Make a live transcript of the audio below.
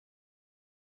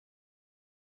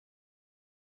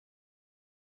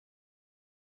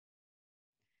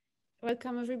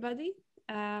Welcome, everybody.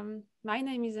 My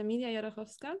name is Emilia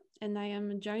Jarachowska, and I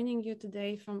am joining you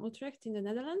today from Utrecht in the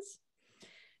Netherlands.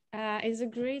 It's a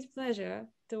great pleasure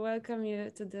to welcome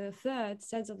you to the third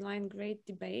SEDS Online Great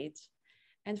Debate.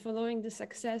 And following the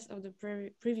success of the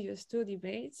previous two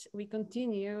debates, we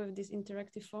continue with this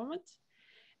interactive format.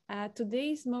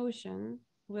 Today's motion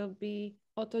will be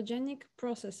autogenic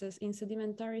processes in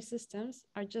sedimentary systems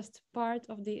are just part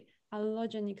of the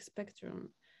allogenic spectrum.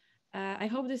 I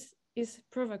hope this is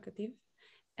provocative,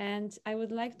 and I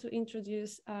would like to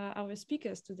introduce our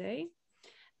speakers today.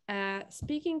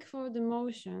 Speaking for the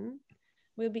motion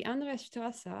will be Andreas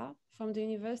Strasser from the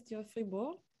University of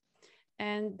Fribourg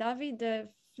and David de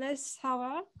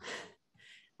Vleeschouwer.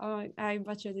 Oh, I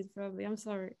butchered it probably, I'm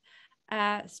sorry.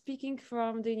 Speaking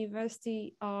from the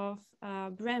University of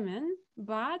Bremen,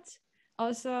 but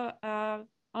also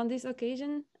on this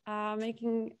occasion,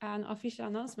 making an official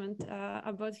announcement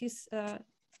about his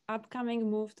upcoming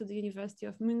move to the University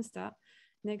of Münster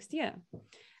next year.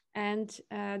 And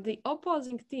the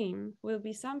opposing team will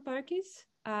be Sam Purkis,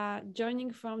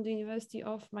 joining from the University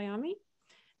of Miami,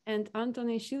 and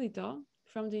Anthony Shillito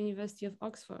from the University of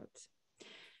Oxford.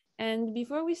 And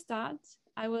before we start,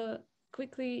 I will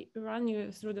quickly run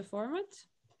you through the format.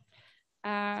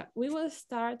 We will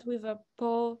start with a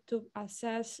poll to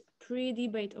assess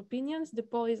pre-debate opinions. The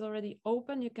poll is already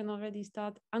open. You can already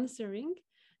start answering.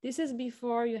 This is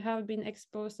before you have been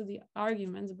exposed to the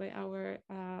arguments by our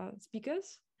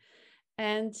speakers.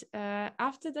 And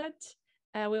after that,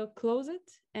 we'll close it.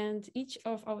 And each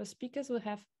of our speakers will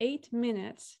have 8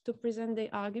 minutes to present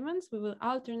their arguments. We will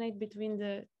alternate between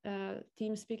the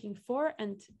team speaking for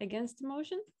and against the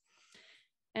motion.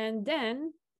 And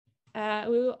then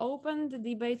we will open the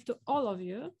debate to all of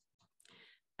you.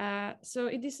 So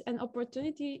it is an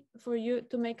opportunity for you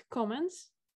to make comments.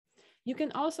 You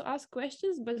can also ask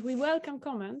questions, but we welcome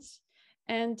comments.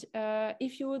 And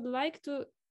if you would like to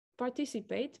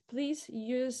participate, please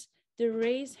use the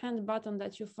raise hand button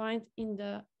that you find in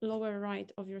the lower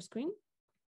right of your screen.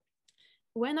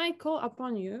 When I call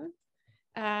upon you,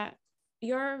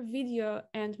 your video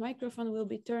and microphone will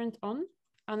be turned on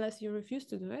unless you refuse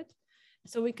to do it,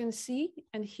 so we can see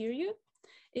and hear you.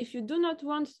 If you do not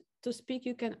want to speak,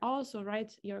 you can also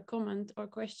write your comment or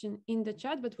question in the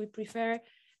chat, but we prefer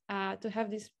to have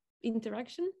this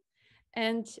interaction.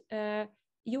 And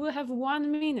you will have 1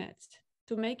 minute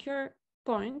to make your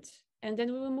point, and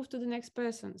then we will move to the next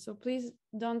person. So please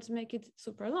don't make it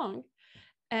super long.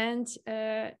 And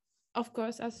of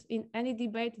course, as in any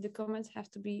debate, the comments have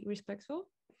to be respectful.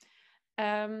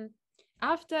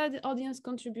 After the audience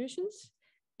contributions,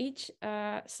 each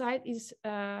side is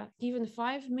given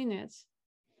 5 minutes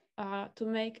to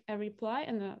make a reply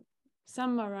and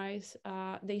summarize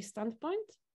their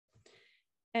standpoint.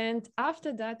 And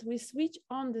after that, we switch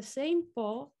on the same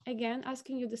poll, again,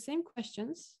 asking you the same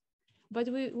questions, but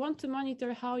we want to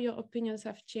monitor how your opinions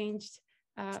have changed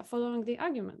following the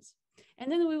arguments.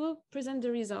 And then we will present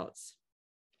the results.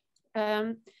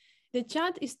 The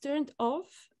chat is turned off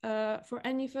for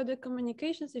any further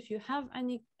communications. If you have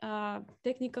any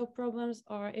technical problems,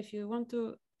 or if you want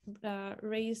to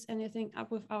raise anything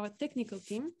up with our technical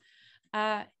team,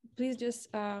 please just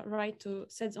write to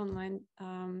SEDS Online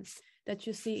that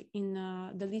you see in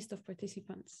the list of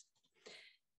participants.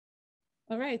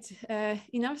 All right,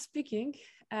 enough speaking.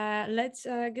 Let's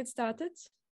get started.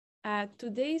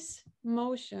 Today's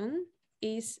motion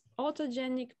is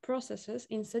autogenic processes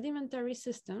in sedimentary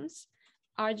systems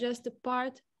are just a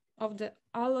part of the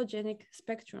allogenic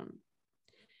spectrum.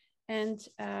 And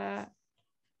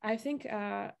I think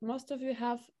most of you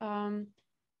have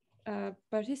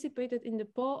participated in the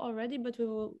poll already, but we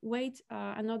will wait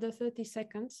another 30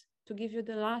 seconds to give you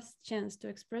the last chance to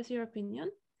express your opinion.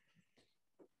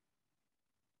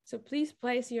 So please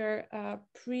place your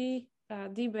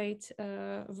pre-debate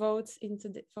votes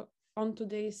on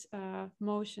today's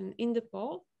motion in the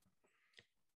poll.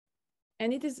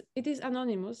 And it is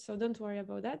anonymous, so don't worry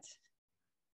about that.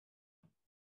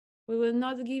 We will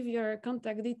not give your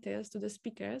contact details to the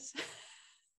speakers.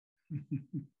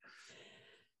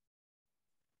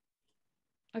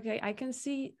 Okay, I can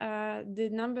see the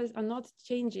numbers are not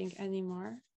changing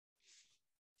anymore.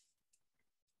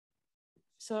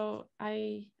 So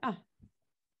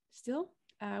still,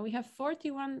 we have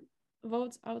 41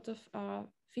 votes out of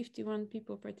 51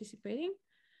 people participating.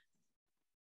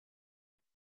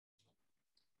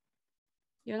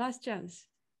 Your last chance.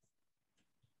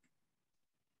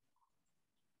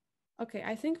 Okay,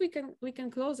 I think we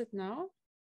can close it now.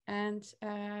 And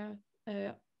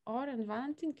Or and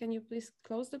Valentin, can you please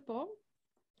close the poll?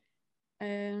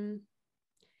 And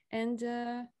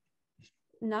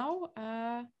now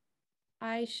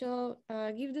I shall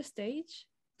give the stage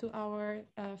to our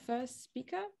first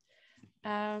speaker.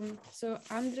 So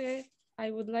Andre,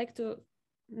 I would like to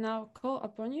now call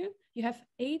upon you. You have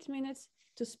 8 minutes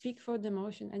to speak for the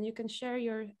motion, and you can share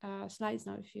your slides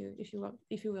now if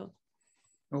you will.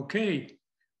 Okay,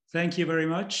 thank you very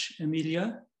much,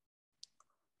 Emilia.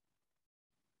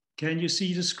 Can you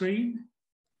see the screen?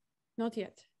 Not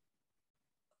yet.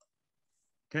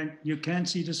 You can't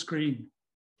see the screen?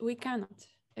 We cannot.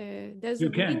 There's you a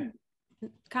green.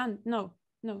 No.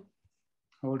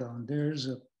 Hold on, there's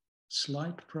a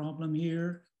slight problem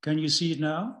here. Can you see it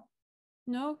now?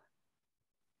 No.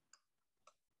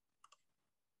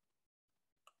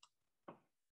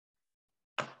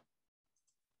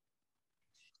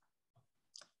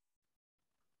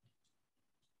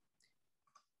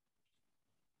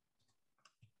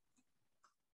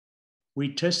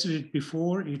 We tested it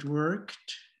before, it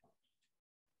worked.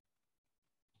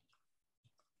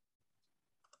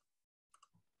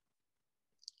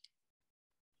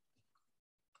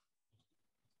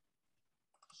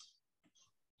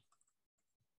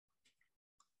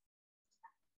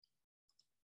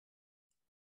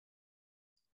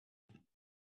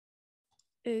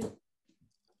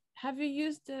 Have you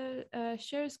used the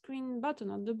share screen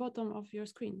button at the bottom of your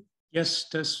screen? Yes,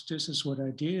 this is what I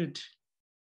did.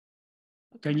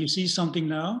 Okay. Can you see something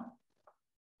now?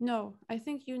 No, I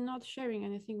think you're not sharing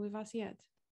anything with us yet.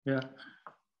 Yeah.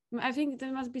 I think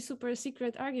there must be super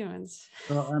secret arguments.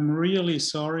 Well, I'm really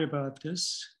sorry about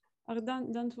this. Oh,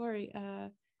 don't worry.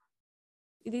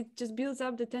 It just builds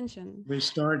up the tension. We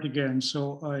start again.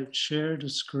 So I share the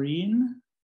screen.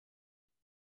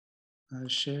 I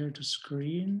share the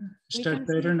screen. Is that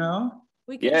better now?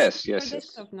 We can yes, see yes, your yes.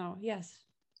 desktop now. Yes.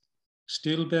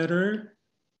 Still better?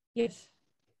 Yes.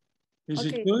 Is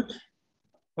okay. It good?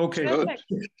 Okay. Perfect.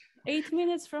 8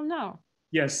 minutes from now.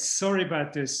 Yes, sorry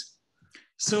about this.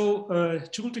 So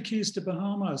Purkis, the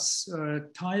Bahamas,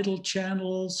 tidal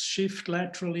channels shift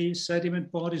laterally,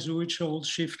 sediment bodies, sewage holes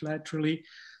shift laterally.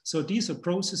 So these are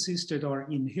processes that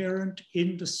are inherent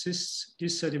in this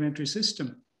sedimentary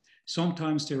system.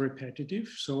 Sometimes they're repetitive,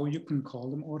 so you can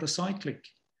call them autocyclic.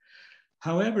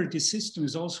 However, this system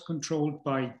is also controlled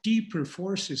by deeper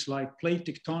forces like plate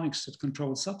tectonics that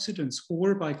control subsidence,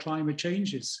 or by climate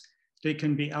changes. They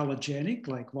can be allogenic,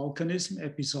 like volcanism,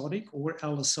 episodic, or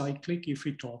allocyclic if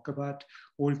we talk about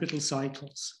orbital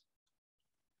cycles.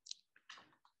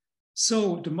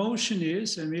 So the motion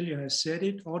is, Emilia has said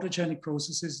it, autogenic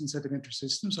processes in sedimentary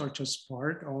systems are just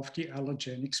part of the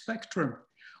allogenic spectrum.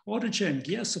 Autogenic,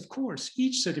 yes, of course,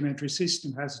 each sedimentary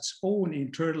system has its own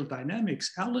internal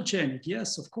dynamics. Allogenic,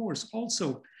 yes, of course,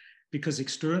 also because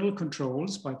external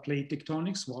controls by plate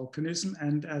tectonics, volcanism,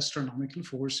 and astronomical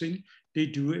forcing, they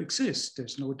do exist.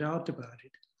 There's no doubt about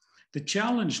it. The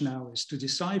challenge now is to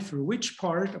decipher which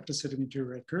part of the sedimentary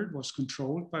record was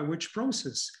controlled by which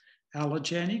process,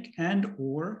 allogenic and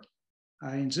or,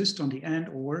 I insist on the and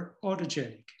or,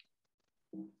 autogenic.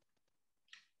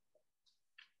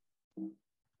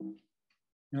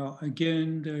 Now,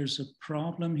 again, there's a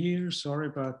problem here. Sorry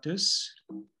about this.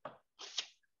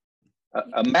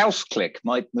 A mouse click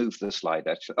might move the slide,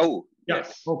 actually. Oh, yeah,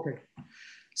 yes. Okay.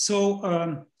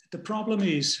 So the problem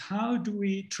is, how do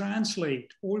we translate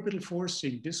orbital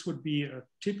forcing? This would be a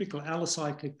typical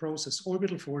allocyclic process,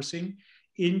 orbital forcing,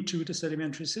 into the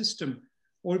sedimentary system.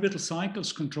 Orbital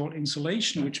cycles control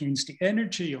insolation, which means the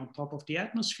energy on top of the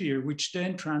atmosphere, which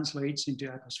then translates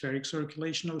into atmospheric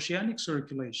circulation, oceanic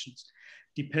circulations.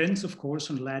 Depends, of course,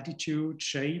 on latitude,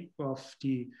 shape of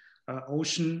the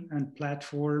ocean and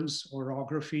platforms,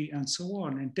 orography, and so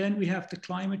on. And then we have the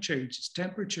climate changes,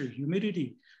 temperature,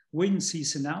 humidity, wind,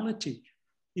 seasonality.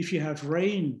 If you have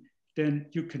rain, then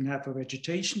you can have a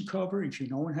vegetation cover. If you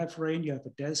don't have rain, you have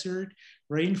a desert.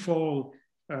 Rainfall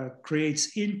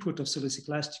creates input of silicic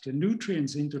acid and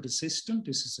nutrients into the system.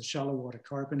 This is a shallow water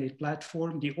carbonate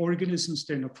platform. The organisms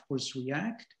then, of course,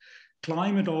 react.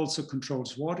 Climate also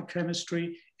controls water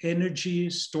chemistry, energy,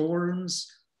 storms,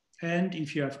 and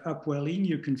if you have upwelling,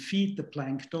 you can feed the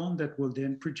plankton that will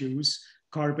then produce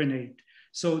carbonate.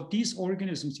 So these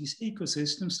organisms, these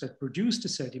ecosystems that produce the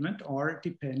sediment are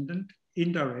dependent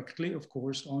indirectly, of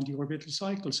course, on the orbital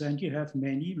cycles. And you have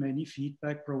many, many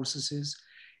feedback processes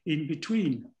in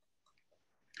between.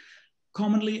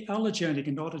 Commonly, allogenic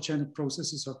and autogenic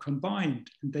processes are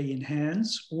combined, and they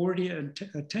enhance or they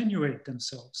attenuate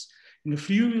themselves. In a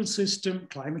fluvial system,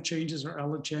 climate changes are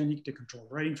allogenic. They control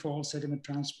rainfall, sediment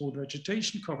transport,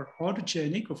 vegetation cover.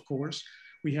 Autogenic, of course,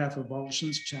 we have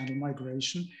avulsions, channel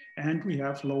migration, and we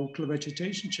have local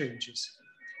vegetation changes.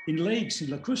 In lakes, in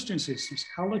lacustrine systems,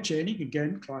 allogenic,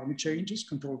 again, climate changes,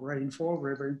 control rainfall,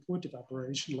 river input,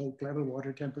 evaporation, lake level,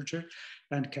 water temperature,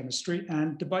 and chemistry,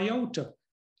 and the biota.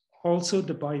 Also,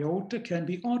 the biota can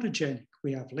be autogenic.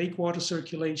 We have lake water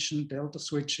circulation, delta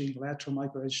switching, lateral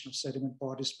migration of sediment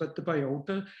bodies, but the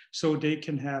biota, so they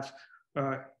can have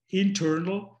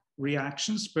internal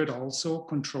reactions, but also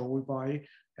controlled by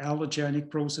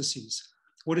allogenic processes.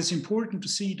 What is important to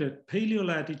see that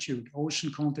paleolatitude,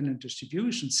 ocean continent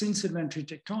distribution, sedimentary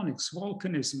tectonics,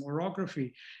 volcanism,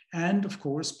 orography, and of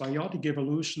course, biotic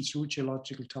evolution through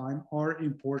geological time are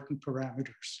important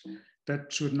parameters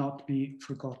that should not be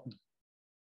forgotten.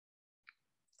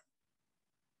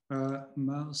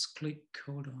 Mouse click,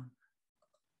 hold on.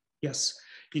 Yes,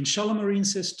 in shallow marine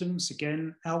systems,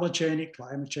 again, allogenic,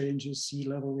 climate changes, sea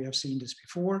level, we have seen this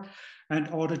before, and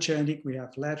autogenic, we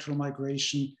have lateral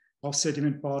migration of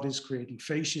sediment bodies creating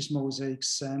facies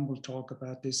mosaics. Sam will talk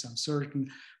about this, I'm certain.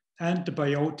 And the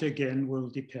biota, again, will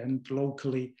depend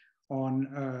locally on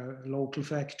local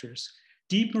factors.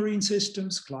 Deep marine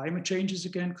systems, climate changes,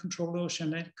 again, control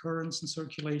oceanic currents and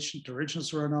circulation, torrential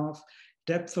runoff,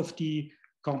 depth of the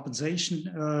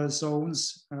compensation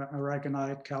zones,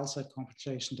 aragonite, calcite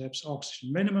compensation depths,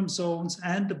 oxygen minimum zones,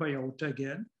 and the biota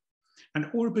again. And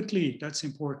orbitally, that's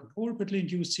important, orbitally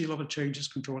induced sea level changes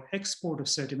control export of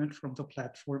sediment from the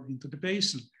platform into the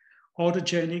basin.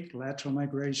 Autogenic, lateral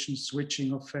migration,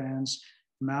 switching of fans,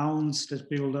 mounds that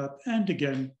build up, and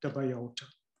again, the biota.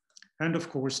 And of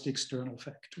course, the external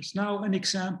factors. Now, an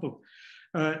example,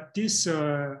 this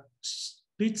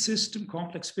spit system,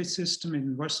 complex spit system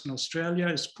in Western Australia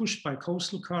is pushed by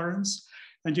coastal currents.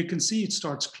 And you can see it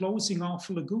starts closing off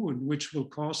a lagoon, which will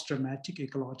cause dramatic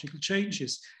ecological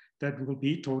changes that will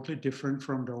be totally different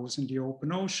from those in the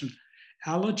open ocean.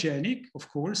 Allogenic, of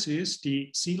course, is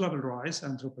the sea level rise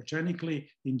anthropogenically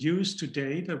induced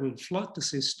today that will flood the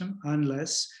system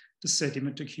unless the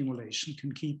sediment accumulation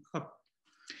can keep up.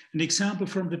 An example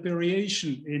from the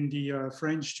variation in the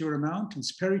French Jura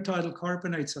Mountains, peritidal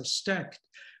carbonates are stacked.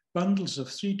 Bundles of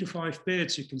 3 to 5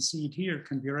 beds, you can see it here,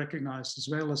 can be recognized, as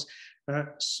well as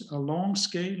a long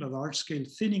scale, a large scale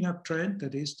thinning up trend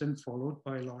that is then followed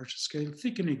by a large scale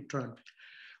thickening trend.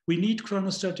 We need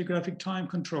chronostratigraphic time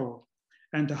control.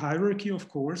 And the hierarchy, of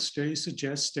course, they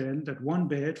suggest then that one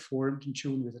bed formed in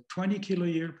tune with a 20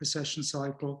 kiloyear precession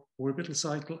cycle, orbital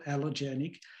cycle,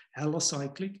 allogenic,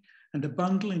 allocyclic, and a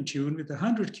bundle in tune with the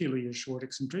 100 kiloyear short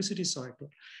eccentricity cycle.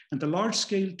 And the large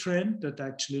scale trend that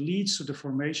actually leads to the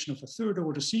formation of a third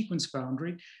order sequence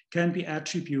boundary can be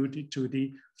attributed to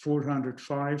the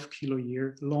 405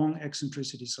 kiloyear long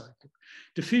eccentricity cycle.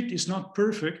 The fit is not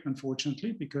perfect,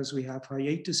 unfortunately, because we have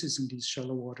hiatuses in these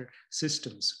shallow water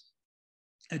systems.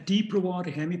 A deeper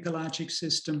water hemipelagic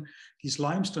system, these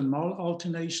limestone mal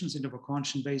alternations in the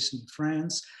Vaucantian Basin in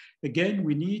France. Again,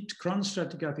 we need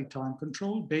chronostratigraphic time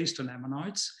control based on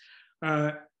ammonites.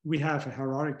 We have a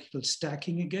hierarchical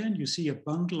stacking again. You see a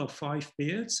bundle of 5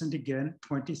 beds, and again,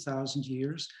 20,000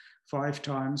 years, 5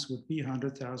 times would be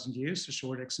 100,000 years, a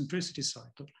short eccentricity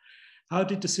cycle. How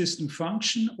did the system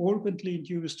function? Orbitally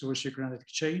induced oceanographic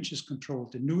changes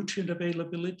controlled the nutrient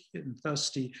availability and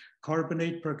thus the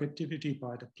carbonate percuttivity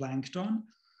by the plankton.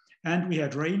 And we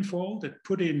had rainfall that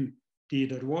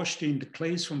that washed in the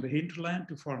clays from the hinterland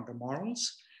to form the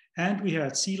marls. And we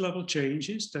had sea level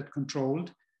changes that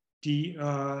controlled the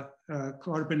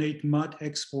carbonate mud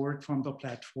export from the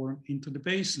platform into the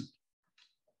basin.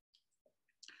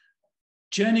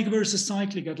 Genic versus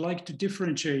cyclic, I'd like to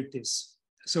differentiate this.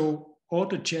 So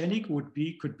autogenic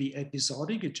could be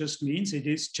episodic. It just means it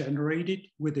is generated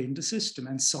within the system,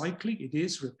 and cyclic, it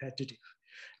is repetitive.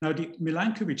 Now, the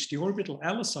Milankovitch, the orbital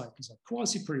allocycles are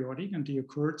quasi-periodic, and they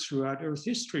occurred throughout Earth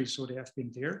history. So they have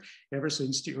been there ever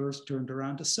since the Earth turned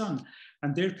around the sun.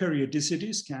 And their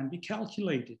periodicities can be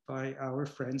calculated by our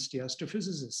friends, the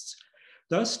astrophysicists.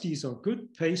 Thus, these are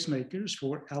good pacemakers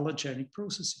for allogenic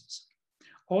processes.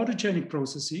 Autogenic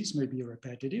processes may be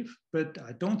repetitive, but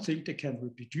I don't think they can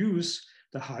reproduce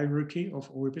the hierarchy of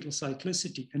orbital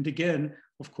cyclicity. And again,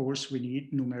 of course, we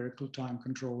need numerical time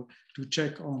control to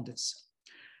check on this.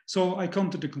 So I come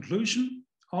to the conclusion,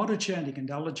 autogenic and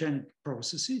allogenic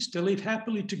processes, they live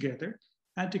happily together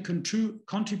and they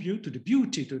contribute to the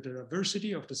beauty, to the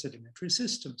diversity of the sedimentary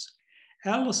systems.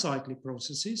 Allocyclic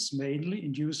processes, mainly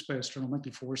induced by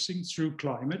astronomical forcing through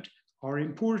climate, are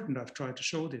important. I've tried to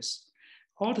show this.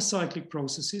 Autocyclic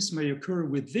processes may occur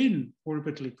within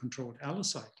orbitally controlled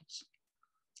allocycles.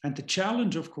 And the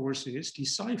challenge, of course, is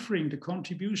deciphering the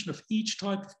contribution of each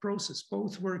type of process.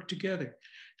 Both work together.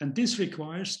 And this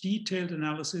requires detailed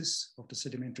analysis of the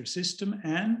sedimentary system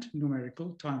and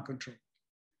numerical time control.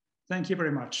 Thank you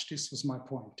very much. This was my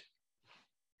point.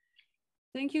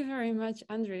 Thank you very much,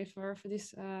 Andre, for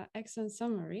this excellent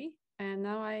summary. And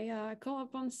now I call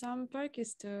upon Sam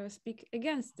Purkis to speak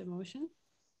against the motion.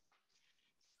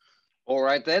 All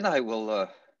right, then I will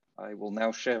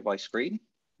now share my screen,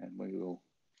 and we will,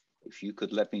 if you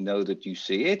could let me know that you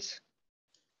see it.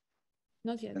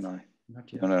 Not yet. Not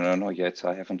yet. No, not yet.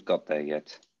 I haven't got there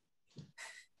yet.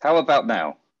 How about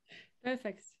now?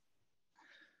 Perfect.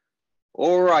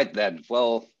 All right, then.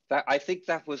 Well, I think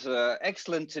that was an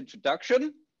excellent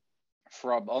introduction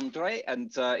from Andre,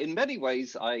 and in many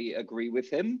ways I agree with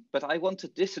him, but I want to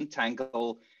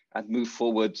disentangle and move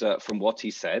forward from what he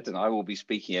said, and I will be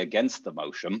speaking against the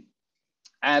motion.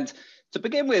 And to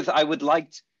begin with, I would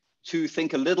like to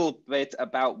think a little bit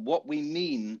about what we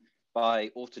mean by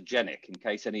autogenic, in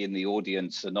case any in the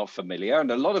audience are not familiar. And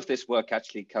a lot of this work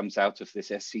actually comes out of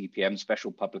this SCPM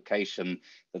special publication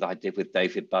that I did with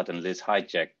David Budd and Liz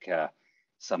Hajek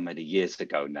some many years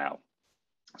ago now.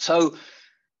 So,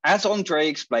 as Andre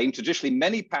explained, traditionally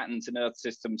many patterns in Earth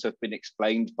systems have been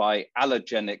explained by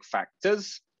allogenic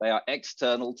factors. They are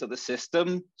external to the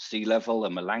system. Sea level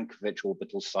and Milankovitch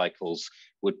orbital cycles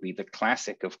would be the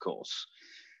classic, of course.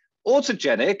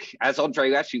 Autogenic, as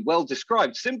Andre actually well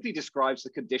described, simply describes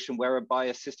the condition whereby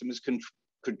a system is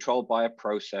controlled by a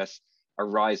process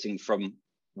arising from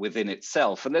within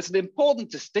itself. And there's an important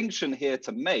distinction here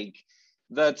to make,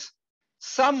 that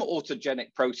some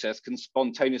autogenic process can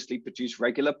spontaneously produce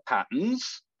regular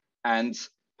patterns and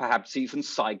perhaps even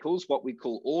cycles, what we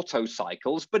call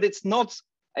autocycles, but it's not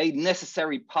a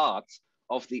necessary part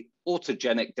of the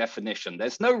autogenic definition.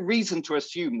 There's no reason to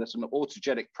assume that an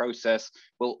autogenic process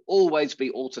will always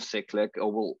be autocyclic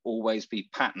or will always be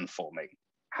pattern forming.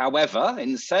 However,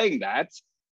 in saying that,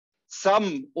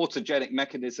 some autogenic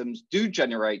mechanisms do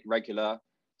generate regular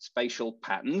spatial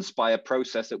patterns by a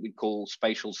process that we call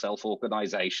spatial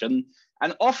self-organization.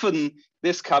 And often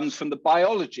this comes from the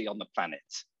biology on the planet.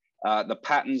 The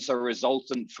patterns are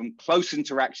resultant from close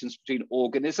interactions between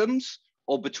organisms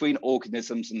or between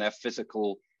organisms and their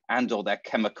physical and or their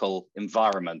chemical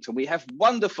environment. And we have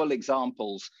wonderful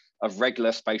examples of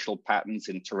regular spatial patterns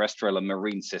in terrestrial and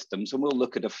marine systems, and we'll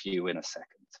look at a few in a second.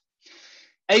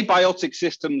 Abiotic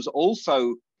systems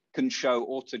also can show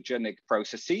autogenic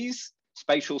processes.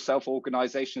 Spatial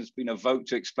self-organization has been evoked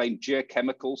to explain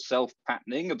geochemical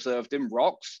self-patterning observed in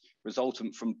rocks,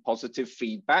 resultant from positive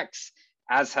feedbacks,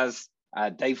 as has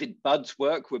David Budd's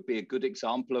work would be a good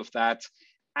example of that,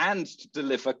 and to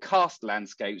deliver karst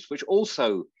landscapes, which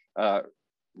also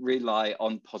rely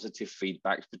on positive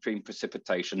feedbacks between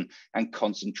precipitation and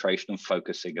concentration and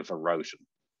focusing of erosion.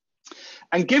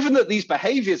 And given that these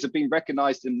behaviors have been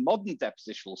recognized in modern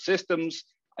depositional systems,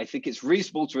 I think it's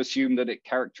reasonable to assume that it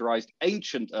characterized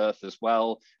ancient Earth as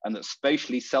well, and that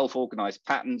spatially self-organized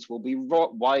patterns will be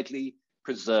widely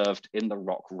preserved in the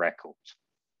rock record.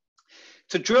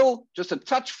 To drill just a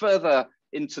touch further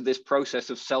into this process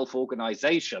of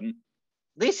self-organization,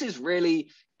 this is really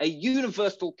a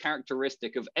universal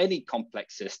characteristic of any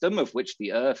complex system, of which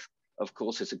the Earth, of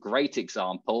course, is a great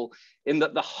example, in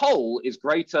that the whole is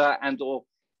greater and or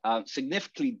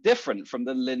significantly different from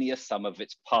the linear sum of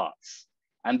its parts.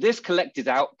 And this collected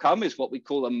outcome is what we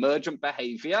call emergent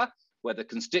behavior, where the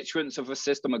constituents of a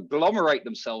system agglomerate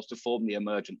themselves to form the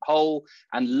emergent whole,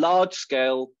 and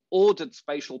large-scale ordered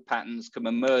spatial patterns can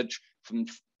emerge from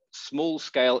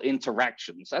small-scale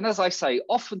interactions. And as I say,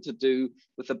 often to do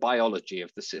with the biology of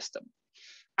the system.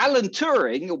 Alan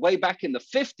Turing, way back in the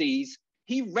 50s,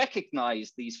 he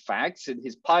recognized these facts in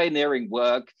his pioneering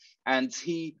work, and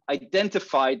he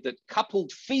identified that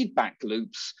coupled feedback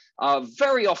loops are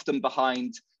very often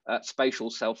behind spatial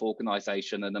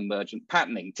self-organization and emergent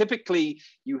patterning. Typically,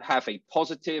 you have a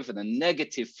positive and a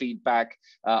negative feedback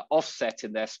offset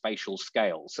in their spatial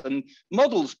scales. And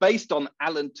models based on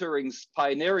Alan Turing's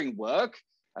pioneering work,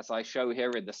 as I show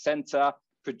here in the center,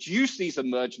 produce these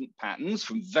emergent patterns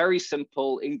from very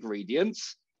simple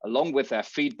ingredients, along with their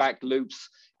feedback loops,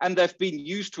 and they've been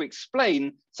used to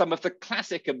explain some of the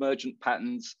classic emergent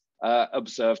patterns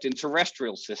observed in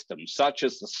terrestrial systems, such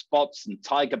as the spots and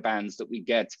tiger bands that we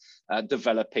get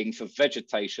developing for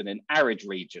vegetation in arid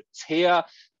regions. Here,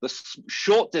 the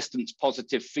short distance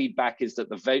positive feedback is that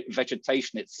the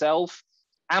vegetation itself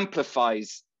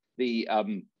amplifies the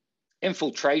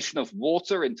infiltration of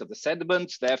water into the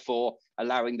sediments, therefore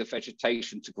allowing the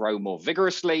vegetation to grow more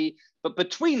vigorously. But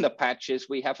between the patches,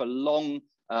 we have a long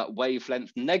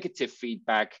wavelength negative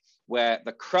feedback, where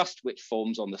the crust which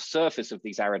forms on the surface of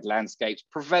these arid landscapes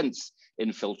prevents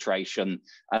infiltration,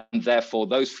 and therefore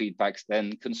those feedbacks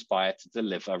then conspire to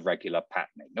deliver regular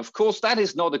patterning. Of course, that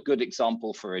is not a good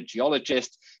example for a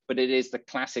geologist, but it is the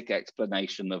classic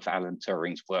explanation of Alan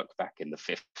Turing's work back in the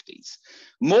 50s.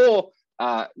 More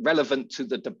relevant to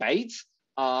the debate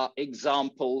are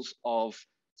examples of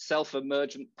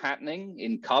self-emergent patterning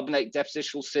in carbonate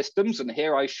depositional systems. And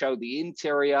here I show the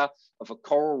interior of a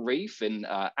coral reef in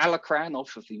Alacran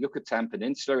off of the Yucatan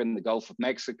Peninsula in the Gulf of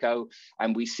Mexico.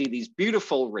 And we see these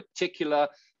beautiful reticular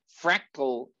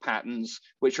fractal patterns,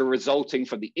 which are resulting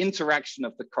from the interaction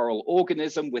of the coral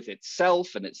organism with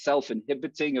itself and its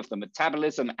self-inhibiting of the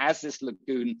metabolism as this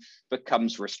lagoon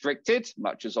becomes restricted,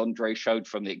 much as Andre showed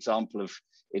from the example of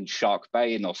in Shark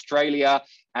Bay in Australia.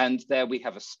 And there we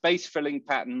have a space filling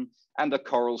pattern, and the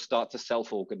corals start to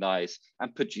self-organize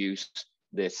and produce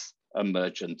this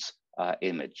emergent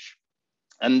image.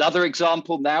 Another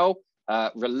example now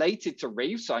related to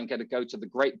reefs, I'm going to go to the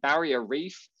Great Barrier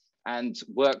Reef and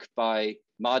work by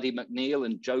Marty McNeil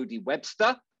and Jodie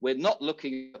Webster. We're not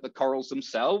looking at the corals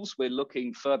themselves, we're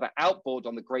looking further outboard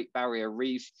on the Great Barrier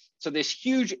Reef. So this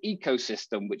huge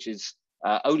ecosystem, which is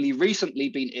only recently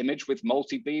been imaged with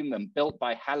multi-beam and built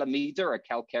by Halimeda, a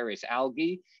calcareous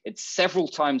algae. It's several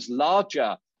times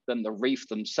larger than the reef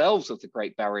themselves of the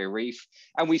Great Barrier Reef.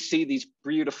 And we see these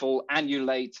beautiful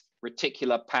annulate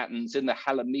reticular patterns in the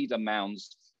Halimeda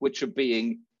mounds, which are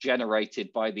being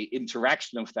generated by the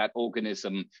interaction of that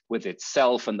organism with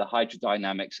itself and the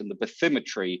hydrodynamics and the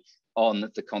bathymetry on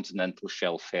the continental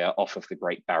shelf here off of the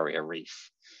Great Barrier Reef.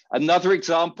 Another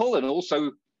example, and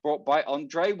also brought by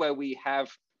Andre, where we have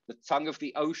the tongue of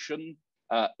the ocean,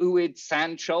 Uid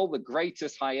sand shoal, the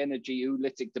greatest high energy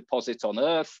oolitic deposit on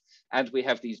Earth. And we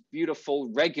have these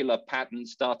beautiful regular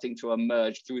patterns starting to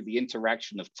emerge through the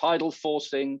interaction of tidal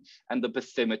forcing and the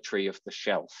bathymetry of the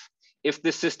shelf. If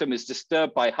this system is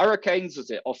disturbed by hurricanes,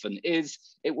 as it often is,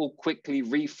 it will quickly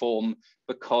reform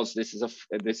because this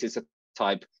is a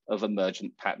type of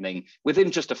emergent patterning within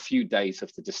just a few days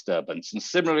of the disturbance. And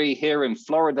similarly, here in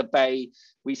Florida Bay,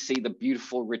 we see the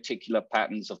beautiful reticular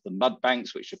patterns of the mud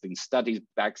banks, which have been studied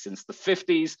back since the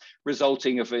 50s,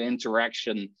 resulting of an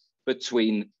interaction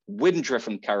between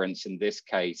wind-driven currents in this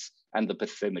case and the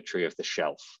bathymetry of the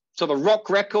shelf. So the rock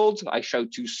record, I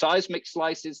showed two seismic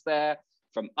slices there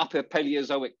from upper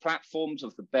Paleozoic platforms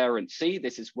of the Barents Sea.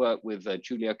 This is work with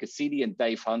Giulio Cassini and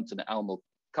Dave Hunt and Alma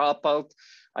Carpelt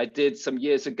I did some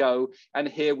years ago. And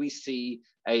here we see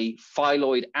a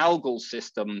phyloid algal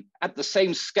system at the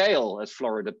same scale as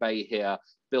Florida Bay here,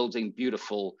 building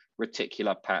beautiful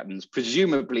reticular patterns,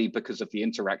 presumably because of the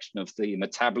interaction of the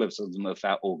metabolism of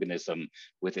that organism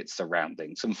with its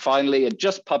surroundings. And finally, a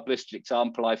just published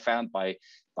example I found by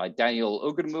Daniel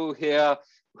Ugermu here,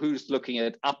 who's looking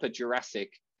at Upper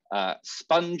Jurassic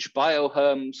sponge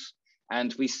bioherms.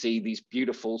 And we see these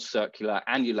beautiful circular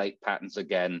annulate patterns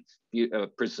again,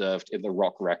 preserved in the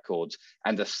rock records,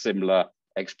 and a similar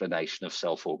explanation of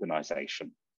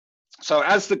self-organization. So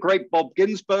as the great Bob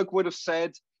Ginsberg would have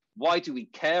said, why do we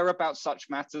care about such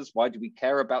matters? Why do we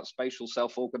care about spatial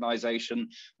self-organization?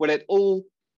 Well, it all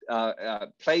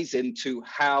plays into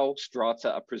how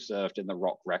strata are preserved in the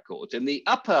rock record. In the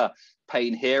upper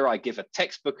pane here, I give a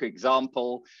textbook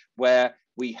example where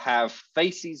we have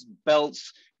facies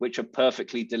belts which are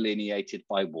perfectly delineated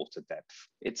by water depth.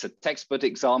 It's a textbook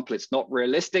example, it's not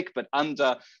realistic, but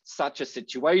under such a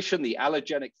situation, the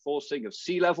allogenic forcing of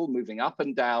sea level moving up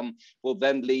and down will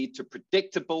then lead to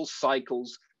predictable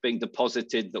cycles being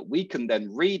deposited that we can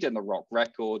then read in the rock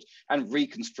record and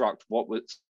reconstruct what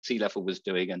sea level was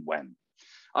doing and when.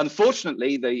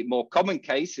 Unfortunately, the more common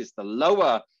case is the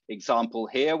lower example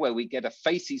here, where we get a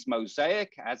facies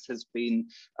mosaic, as has been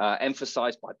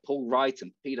emphasized by Paul Wright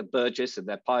and Peter Burgess in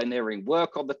their pioneering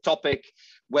work on the topic,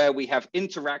 where we have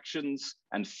interactions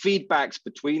and feedbacks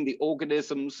between the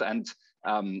organisms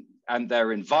and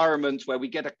their environment, where we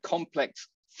get a complex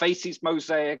facies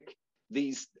mosaic.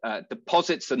 These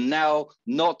deposits are now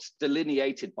not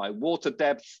delineated by water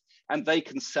depth, and they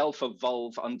can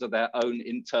self-evolve under their own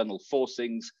internal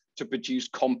forcings to produce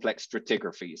complex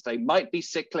stratigraphies. They might be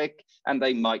cyclic and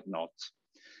they might not.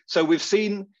 So we've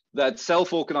seen that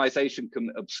self-organization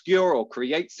can obscure or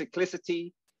create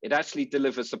cyclicity. It actually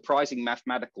delivers surprising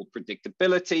mathematical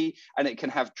predictability, and it can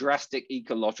have drastic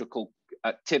ecological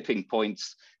at tipping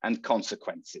points and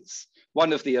consequences.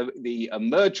 One of the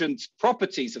emergent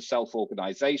properties of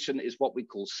self-organization is what we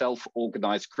call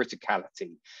self-organized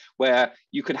criticality, where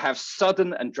you can have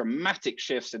sudden and dramatic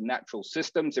shifts in natural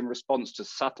systems in response to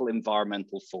subtle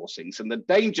environmental forcings. And the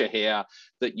danger here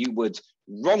that you would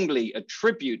wrongly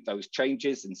attribute those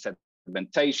changes in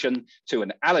sedimentation to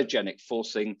an allogenic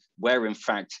forcing, where in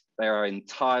fact they are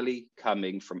entirely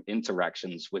coming from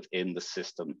interactions within the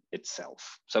system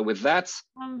itself. So with that,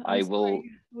 I will...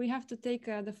 We have to take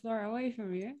the floor away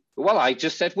from you. Well, I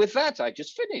just said with that, I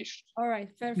just finished. All right,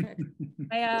 perfect.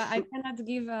 I cannot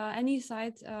give any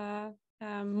side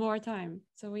more time,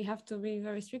 so we have to be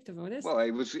very strict about this. Well,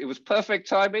 it was perfect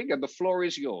timing, and the floor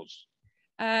is yours.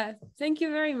 Thank you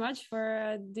very much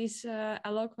for this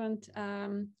eloquent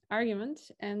argument,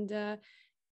 and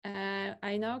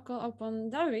I now call upon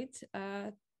David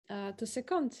to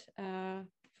second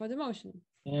for the motion.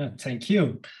 Yeah, thank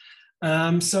you.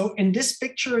 So in this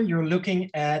picture, you're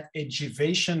looking at a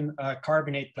Givation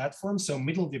carbonate platform, so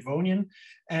Middle Devonian.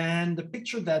 And the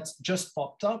picture that just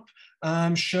popped up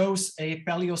shows a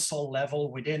paleosol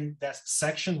level within that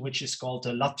section, which is called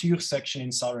the Latuur section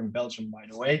in southern Belgium, by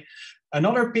the way.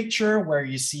 Another picture where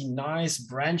you see nice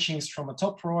branchings from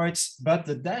toporoids, but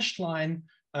the dashed line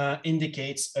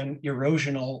indicates an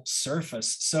erosional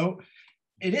surface. So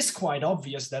it is quite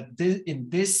obvious that in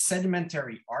this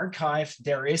sedimentary archive,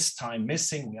 there is time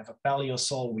missing. We have a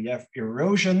paleosol, we have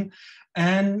erosion,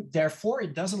 and therefore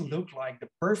it doesn't look like the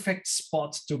perfect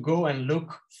spot to go and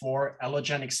look for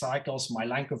allogenic cycles,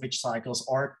 Milankovitch cycles,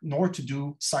 or nor to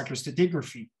do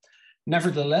cyclostratigraphy.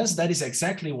 Nevertheless, that is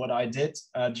exactly what I did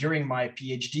during my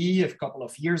PhD a couple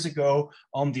of years ago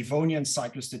on Devonian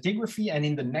cyclostratigraphy. And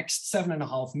in the next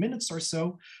 7.5 minutes or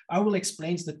so, I will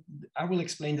explain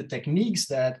the techniques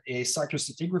that a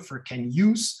cyclostratigrapher can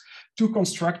use to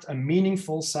construct a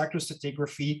meaningful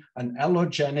cyclostratigraphy, an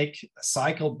allogenic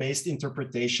cycle-based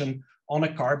interpretation on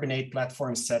a carbonate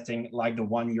platform setting like the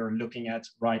one you're looking at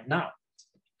right now.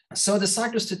 So the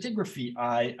cyclostratigraphy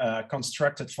I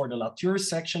constructed for the Latuur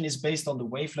section is based on the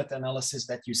wavelet analysis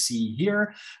that you see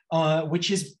here,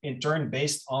 which is in turn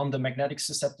based on the magnetic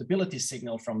susceptibility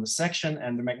signal from the section.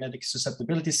 And the magnetic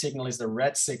susceptibility signal is the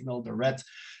red signal, the red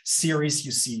series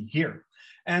you see here.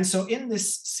 And so in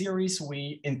this series,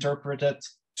 we interpreted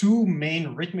two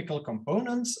main rhythmical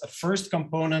components. A first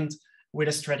component with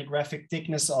a stratigraphic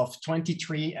thickness of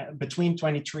between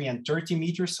 23 and 30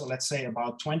 meters. So let's say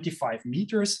about 25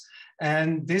 meters.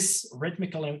 And this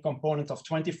rhythmical component of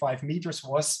 25 meters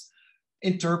was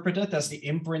interpreted as the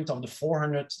imprint of the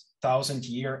 400,000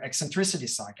 year eccentricity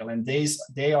cycle. And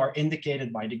they are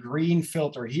indicated by the green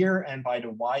filter here and by the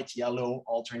white-yellow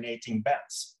alternating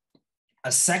bands.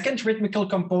 A second rhythmical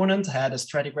component had a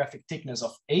stratigraphic thickness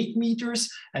of 8 meters.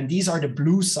 And these are the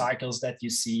blue cycles that you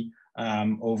see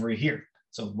over here.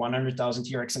 So 100,000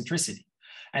 year eccentricity.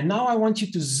 And now I want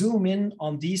you to zoom in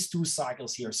on these two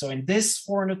cycles here. So in this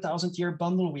 400,000 year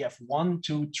bundle, we have 1,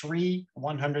 2, 3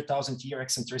 100,000 year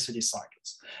eccentricity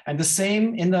cycles. And the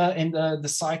same in the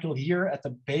cycle here at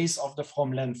the base of the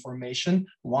Fromlen formation,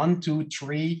 1, 2,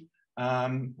 3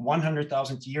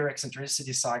 100,000 year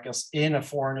eccentricity cycles in a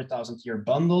 400,000 year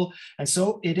bundle. And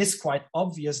so it is quite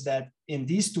obvious that in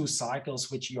these two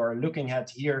cycles, which you are looking at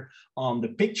here on the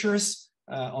pictures,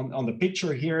 on the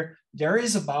picture here, there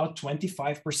is about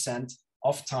 25%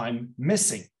 of time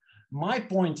missing. My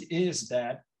point is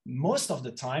that most of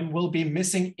the time will be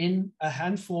missing in a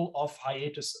handful of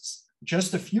hiatuses,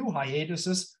 just a few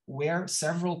hiatuses where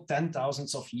several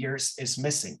 10,000s of years is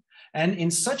missing. And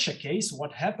in such a case,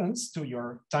 what happens to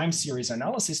your time series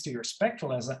analysis, to your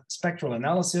spectral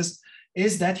analysis,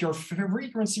 is that your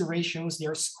frequency ratios,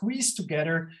 they're squeezed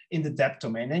together in the depth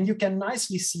domain. And you can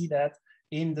nicely see that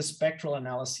in the spectral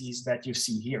analyses that you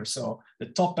see here. So the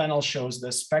top panel shows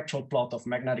the spectral plot of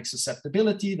magnetic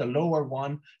susceptibility, the lower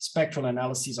one, spectral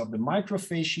analyses of the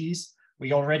microfacies.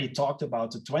 We already talked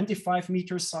about the 25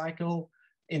 meter cycle,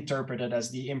 interpreted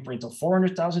as the imprint of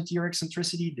 400,000 year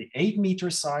eccentricity, the 8 meter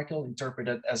cycle,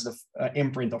 interpreted as the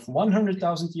imprint of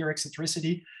 100,000 year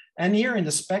eccentricity. And here in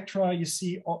the spectra, you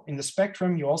see, in the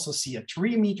spectrum, you also see a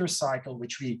 3 meter cycle,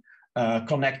 which we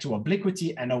connect to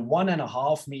obliquity, and a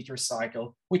 1.5 meter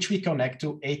cycle, which we connect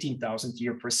to 18,000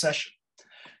 year precession.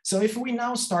 So if we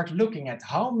now start looking at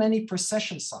how many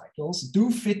precession cycles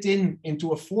do fit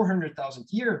into a 400,000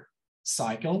 year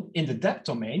cycle in the depth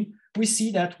domain, we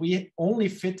see that we only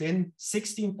fit in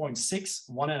 16.6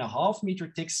 1.5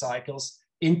 meter thick cycles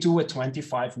into a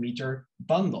 25 meter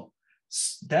bundle.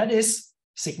 That is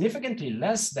significantly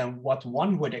less than what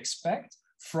one would expect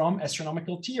from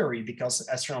astronomical theory, because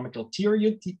astronomical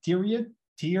theory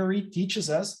teaches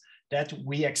us that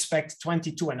we expect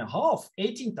 22.5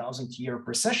 18,000 year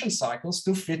precession cycles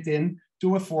to fit in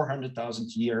to a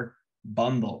 400,000 year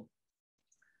bundle.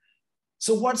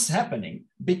 So what's happening?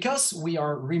 Because we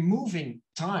are removing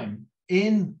time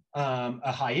in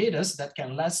a hiatus that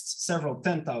can last several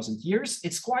 10,000 years,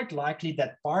 it's quite likely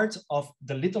that part of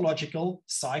the lithological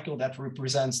cycle that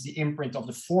represents the imprint of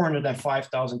the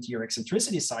 405,000 year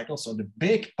eccentricity cycle, so the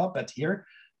big puppet here,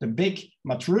 the big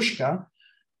matrushka,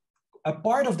 a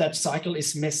part of that cycle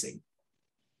is missing.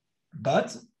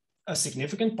 But a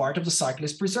significant part of the cycle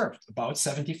is preserved, about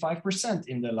 75%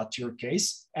 in the Latour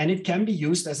case, and it can be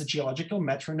used as a geological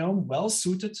metronome well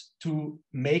suited to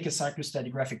make a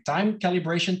cyclostratigraphic time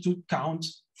calibration to count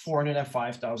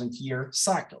 405,000 year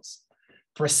cycles.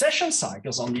 Precession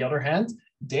cycles, on the other hand,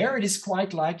 there it is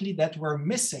quite likely that we're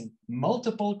missing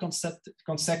multiple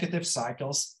consecutive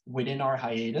cycles within our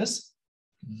hiatus,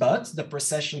 but the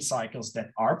precession cycles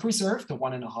that are preserved, the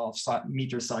 1.5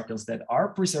 meter cycles that are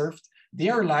preserved, they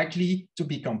are likely to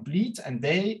be complete, and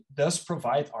they thus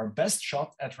provide our best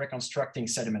shot at reconstructing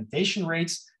sedimentation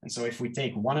rates. And so if we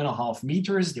take 1.5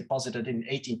 meters deposited in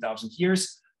 18,000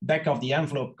 years, back of the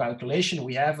envelope calculation,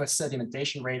 we have a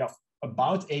sedimentation rate of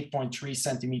about 8.3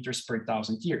 centimeters per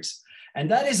 1,000 years.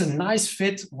 And that is a nice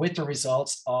fit with the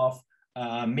results of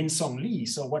Min-Song Lee.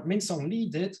 So what Min-Song Lee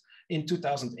did in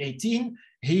 2018,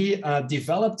 he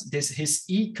developed his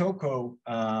ECOCO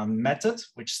method,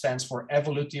 which stands for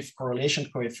Evolutive Correlation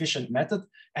Coefficient method.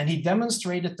 And he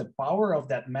demonstrated the power of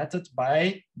that method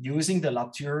by using the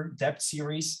Latour depth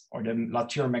series or the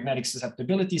Latour magnetic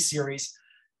susceptibility series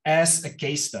as a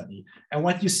case study. And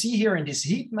what you see here in this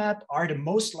heat map are the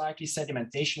most likely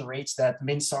sedimentation rates that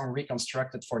Min-Song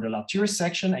reconstructed for the Latour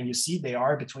section. And you see they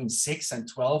are between 6 and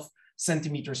 12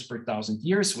 centimeters per 1,000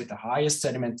 years, with the highest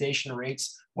sedimentation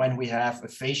rates when we have a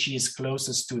facies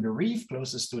closest to the reef,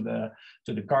 closest to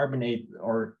the carbonate,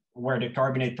 or where the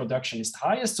carbonate production is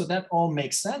highest. So that all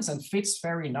makes sense and fits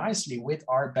very nicely with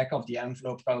our back of the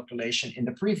envelope calculation in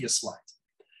the previous slide.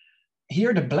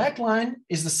 Here, the black line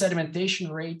is the sedimentation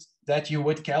rate that you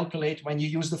would calculate when you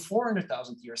use the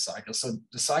 400,000 year cycle. So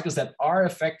the cycles that are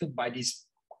affected by these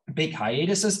big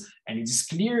hiatuses, and it is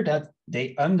clear that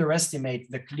they underestimate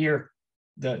the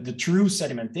true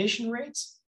sedimentation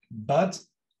rates, but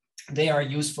they are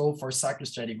useful for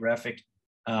cyclostratigraphic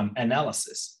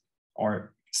analysis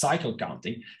or cycle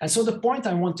counting. And so the point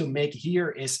I want to make here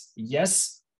is,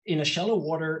 yes, in a shallow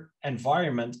water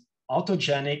environment,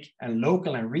 autogenic and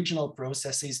local and regional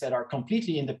processes that are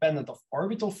completely independent of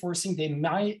orbital forcing, they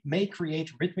may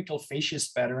create rhythmical facies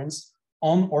patterns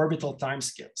on orbital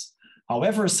timescales.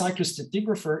 However, a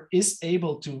cyclostratigrapher is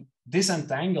able to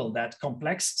disentangle that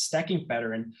complex stacking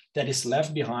pattern that is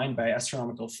left behind by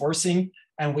astronomical forcing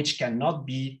and which cannot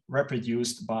be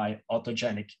reproduced by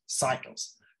autogenic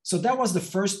cycles. So that was the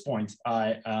first point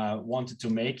I wanted to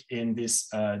make in this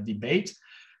debate.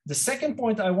 The second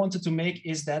point I wanted to make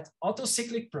is that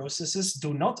autocyclic processes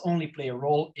do not only play a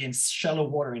role in shallow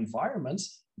water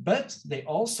environments, but they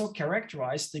also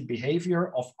characterize the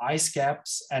behavior of ice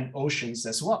caps and oceans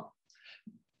as well.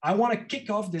 I want to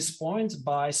kick off this point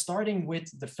by starting with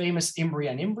the famous IMBRI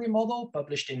and IMBRI model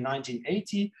published in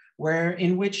 1980,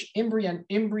 in which IMBRI and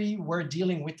IMBRI were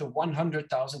dealing with the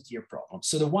 100,000 year problem.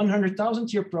 So the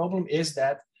 100,000 year problem is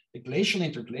that the glacial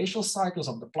interglacial cycles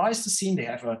of the Pleistocene, they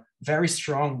have a very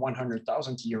strong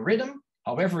 100,000 year rhythm.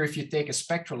 However, if you take a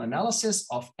spectral analysis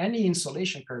of any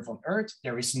insolation curve on Earth,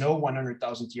 there is no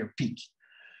 100,000 year peak.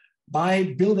 By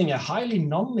building a highly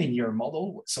nonlinear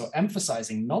model, so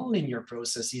emphasizing nonlinear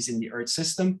processes in the Earth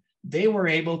system, they were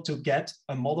able to get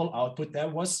a model output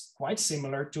that was quite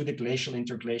similar to the glacial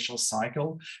interglacial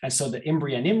cycle. And so the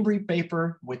IMBRI and IMBRI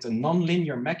paper with a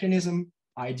nonlinear mechanism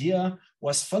idea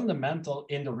was fundamental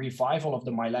in the revival of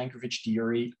the Milankovitch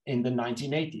theory in the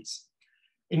 1980s.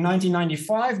 In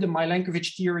 1995, the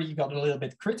Milankovitch theory got a little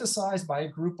bit criticized by a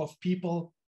group of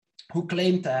people who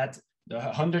claimed that the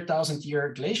 100,000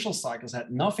 year glacial cycles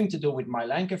had nothing to do with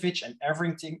Milankovitch and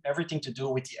everything to do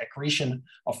with the accretion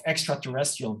of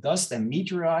extraterrestrial dust and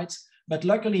meteorites. But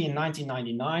luckily in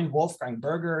 1999, Wolfgang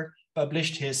Berger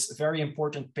published his very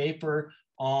important paper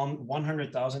on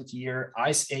 100,000 year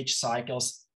ice age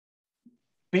cycles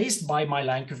based by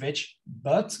Milankovitch,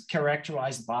 but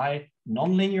characterized by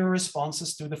nonlinear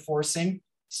responses to the forcing,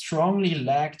 strongly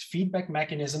lagged feedback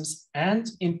mechanisms, and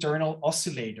internal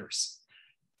oscillators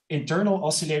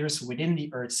within the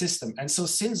Earth system. And so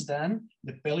since then,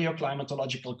 the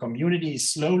paleoclimatological community is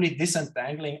slowly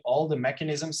disentangling all the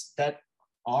mechanisms that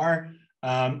are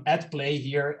at play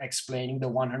here, explaining the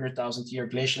 100,000 year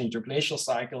glacial interglacial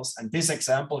cycles. And this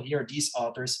example here, these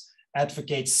authors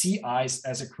advocate sea ice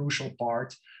as a crucial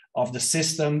part of the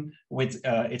system with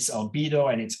its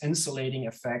albedo and its insulating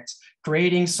effect,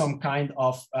 creating some kind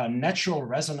of natural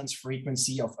resonance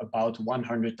frequency of about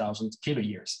 100,000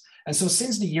 kiloyears. And so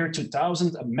since the year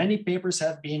 2000, many papers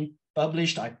have been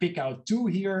published. I pick out two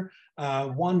here,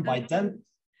 one by Dent.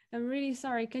 I'm really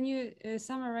sorry. Can you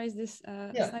summarize this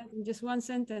slide in just one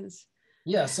sentence?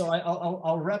 Yeah, so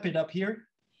I'll wrap it up here.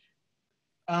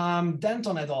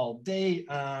 Denton et al., they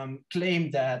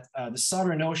claim that the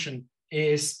Southern Ocean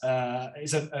is a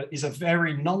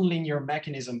very nonlinear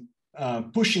mechanism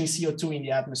pushing CO2 in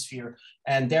the atmosphere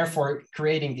and therefore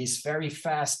creating these very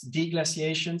fast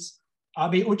deglaciations.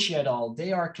 Abe Uchi et al.,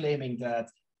 they are claiming that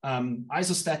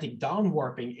isostatic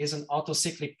downwarping is an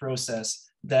autocyclic process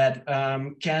that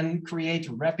can create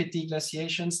rapid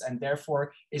deglaciations and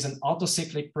therefore is an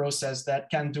autocyclic process that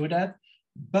can do that.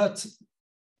 But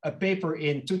a paper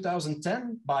in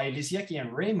 2010 by Lisiecki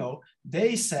and Remo,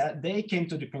 they came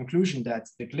to the conclusion that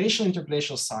the glacial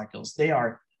interglacial cycles, they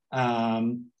are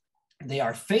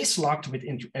phase locked with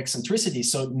eccentricity.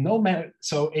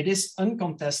 So it is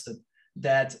uncontested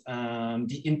that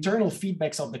the internal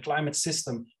feedbacks of the climate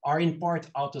system are in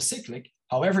part autocyclic.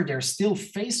 However, they're still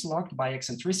phase locked by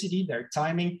eccentricity. Their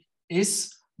timing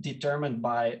is determined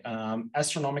by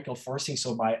astronomical forcing,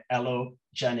 so by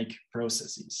allogenic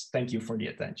processes. Thank you for the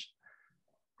attention.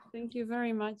 Thank you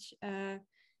very much.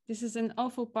 This is an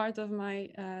awful part of my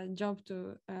job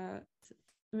to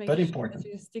make sure that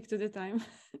you stick to the time.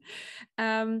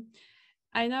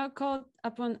 I now call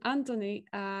upon Anthony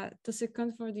to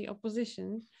second for the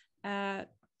opposition.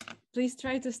 Please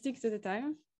try to stick to the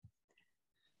time.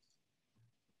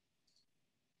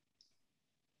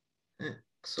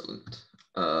 Excellent.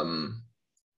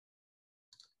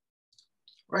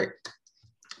 Right,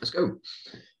 let's go.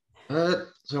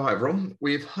 So hi everyone,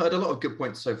 we've heard a lot of good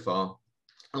points so far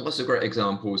and lots of great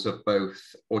examples of both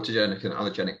autogenic and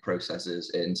allogenic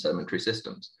processes in sedimentary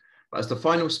systems. But as the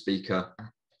final speaker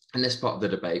in this part of the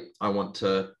debate, I want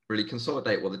to really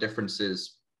consolidate what the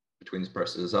differences between these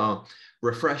processes are,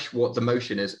 refresh what the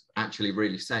motion is actually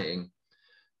really saying,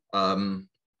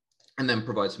 and then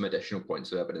provide some additional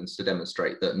points of evidence to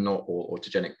demonstrate that not all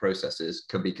autogenic processes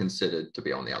can be considered to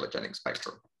be on the allogenic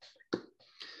spectrum.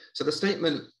 So the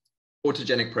statement,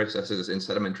 autogenic processes in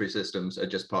sedimentary systems are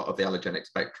just part of the allogenic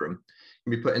spectrum,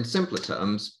 can be put in simpler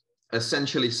terms,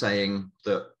 essentially saying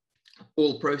that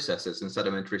all processes in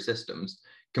sedimentary systems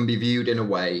can be viewed in a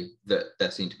way that they're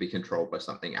seen to be controlled by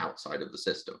something outside of the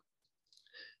system.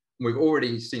 We've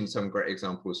already seen some great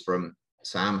examples from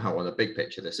Sam, how on the big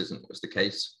picture this isn't always the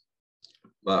case.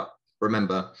 But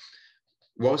remember,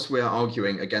 whilst we are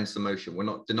arguing against the motion, we're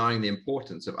not denying the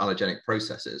importance of allogenic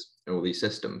processes in all these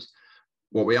systems.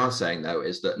 What we are saying, though,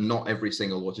 is that not every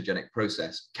single autogenic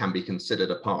process can be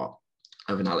considered a part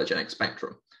of an allogenic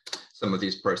spectrum. Some of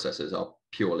these processes are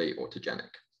purely autogenic.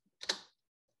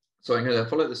 So I'm going to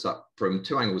follow this up from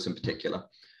two angles in particular.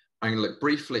 I'm going to look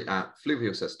briefly at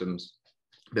fluvial systems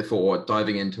before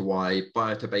diving into why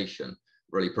bioturbation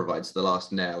really provides the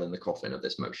last nail in the coffin of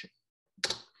this motion.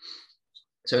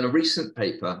 So in a recent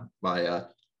paper by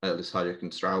Lisiecki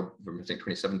and Straub from I think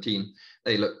 2017,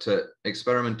 they looked at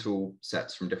experimental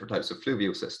sets from different types of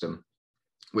fluvial system,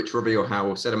 which reveal how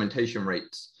sedimentation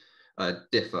rates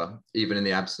differ even in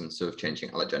the absence of changing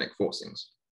allogenic forcings.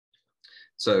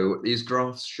 So these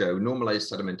graphs show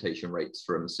normalized sedimentation rates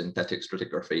from synthetic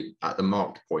stratigraphy at the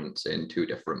marked points in two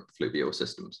different fluvial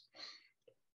systems.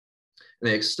 And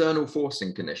the external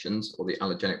forcing conditions, or the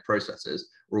allogenic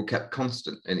processes, were all kept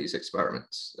constant in these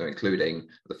experiments, so including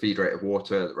the feed rate of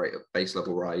water, the rate of base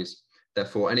level rise.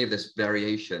 Therefore, any of this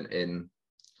variation in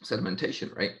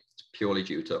sedimentation rate is purely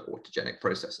due to autogenic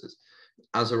processes.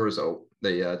 As a result,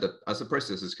 as the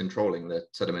processes controlling the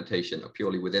sedimentation are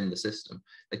purely within the system,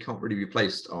 they can't really be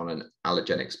placed on an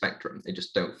allogenic spectrum. They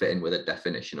just don't fit in with a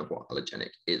definition of what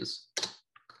allogenic is.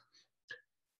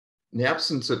 In the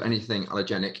absence of anything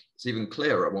allogenic, it's even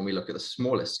clearer when we look at the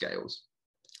smallest scales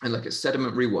and look at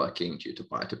sediment reworking due to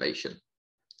bioturbation.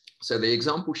 So the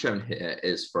example shown here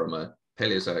is from a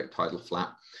Paleozoic tidal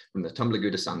flat from the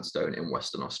Tumblr sandstone in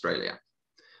Western Australia.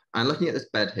 And looking at this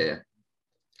bed here,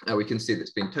 we can see that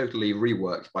it's been totally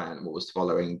reworked by animals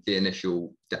following the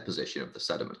initial deposition of the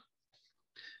sediment.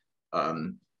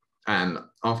 And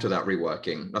after that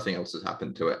reworking, nothing else has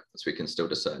happened to it, so we can still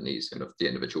discern these kind of the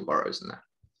individual burrows in there.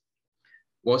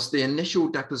 Whilst the initial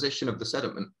deposition of the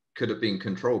sediment could have been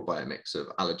controlled by a mix of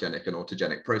allogenic and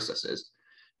autogenic processes,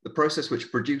 the process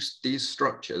which produced these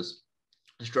structures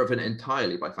is driven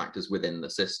entirely by factors within the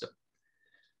system.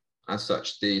 As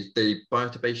such, the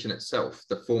bioturbation itself,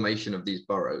 the formation of these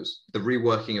burrows, the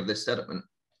reworking of this sediment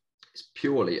is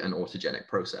purely an autogenic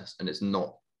process and is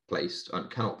not placed and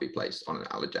cannot be placed on an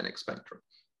allogenic spectrum.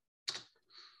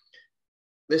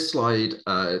 This slide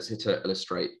is here to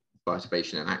illustrate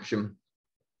bioturbation in action.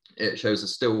 It shows a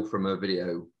still from a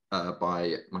video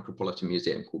by Micropolitan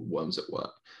Museum called Worms at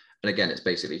Work. And again, it's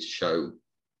basically to show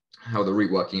how the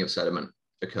reworking of sediment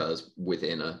occurs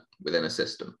within a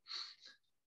system.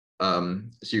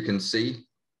 As you can see,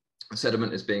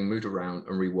 sediment is being moved around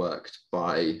and reworked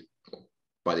by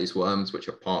these worms, which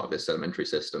are part of this sedimentary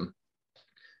system.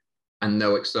 And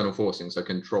no external forcings are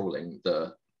controlling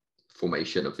the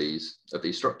formation of these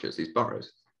structures, these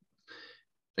burrows.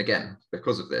 Again,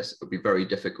 because of this, it would be very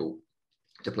difficult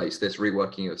to place this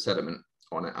reworking of sediment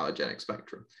on an allogenic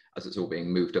spectrum, as it's all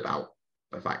being moved about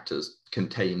by factors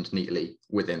contained neatly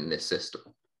within this system.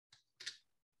 In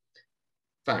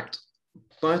fact,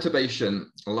 bioturbation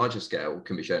on a larger scale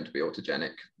can be shown to be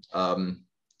autogenic, and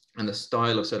the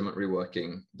style of sediment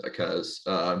reworking that occurs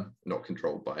not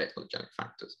controlled by allogenic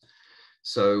factors.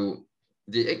 So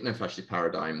the ichthyofasces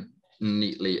paradigm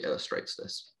neatly illustrates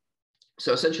this.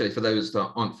 So essentially, for those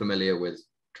that aren't familiar with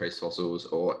trace fossils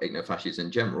or ichthyofasces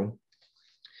in general,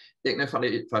 the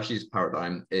ichthyofasces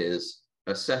paradigm is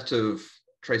a set of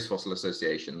trace fossil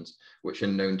associations which are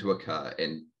known to occur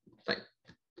in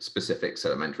specific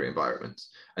sedimentary environments.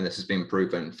 And this has been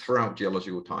proven throughout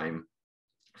geological time,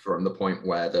 from the point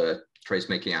where the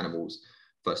trace-making animals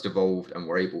first evolved and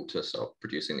were able to start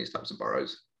producing these types of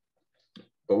burrows.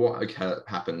 But what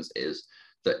happens is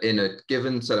that in a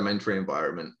given sedimentary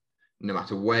environment, no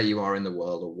matter where you are in the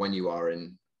world or when you are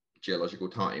in geological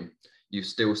time, you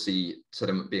still see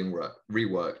sediment being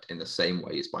reworked in the same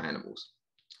ways by animals.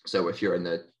 So if you're in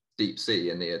the deep sea,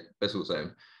 in the abyssal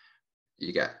zone,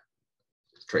 you get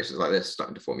traces like this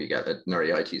starting to form. You get the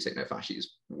Nereides ichthyofasces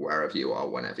wherever you are,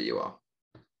 whenever you are.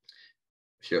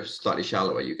 If you're slightly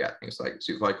shallower, you get things like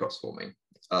zoophycos forming.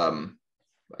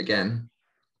 Again,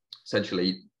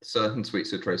 essentially, certain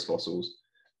suites of trace fossils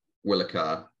will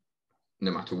occur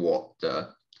no matter what the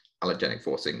allogenic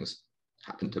forcings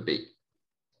happen to be.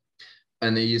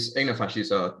 And these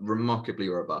ichthyofasces are remarkably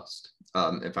robust.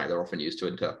 In fact, they're often used to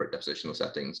interpret depositional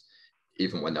settings,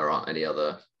 even when there aren't any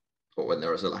other, or when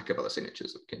there is a lack of other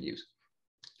signatures that we can use.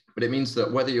 But it means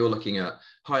that whether you're looking at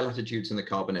high latitudes in the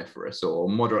Carboniferous or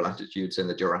moderate latitudes in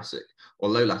the Jurassic or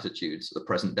low latitudes of the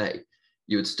present day,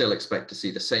 you would still expect to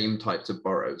see the same types of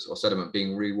burrows or sediment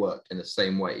being reworked in the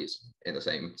same ways in the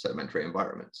same sedimentary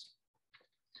environments.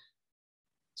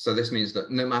 So this means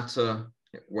that no matter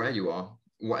where you are,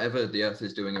 whatever the Earth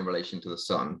is doing in relation to the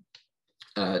sun,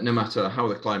 no matter how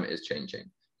the climate is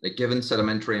changing, in a given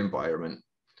sedimentary environment,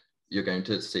 you're going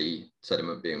to see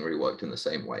sediment being reworked in the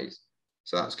same ways.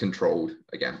 So that's controlled,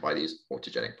 again, by these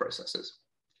autogenic processes.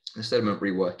 The sediment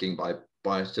reworking by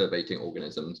bioturbating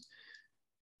organisms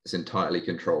is entirely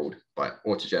controlled by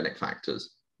autogenic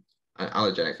factors, and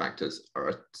allogenic factors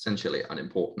are essentially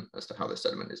unimportant as to how the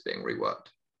sediment is being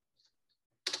reworked.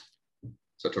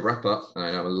 So to wrap up, and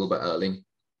I know I'm a little bit early,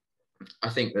 I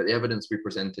think that the evidence we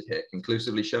presented here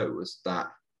conclusively shows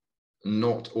that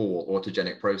not all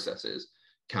autogenic processes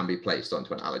can be placed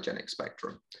onto an allogenic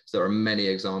spectrum. So there are many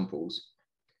examples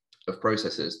of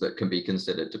processes that can be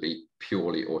considered to be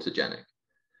purely autogenic.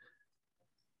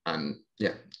 And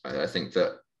yeah, I think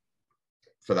that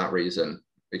for that reason,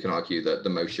 we can argue that the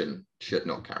motion should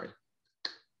not carry.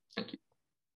 Thank you.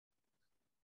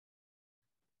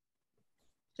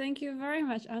 Thank you very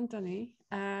much, Anthony.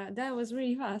 That was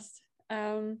really fast.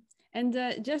 And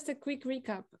just a quick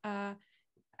recap.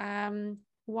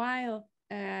 While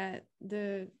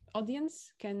the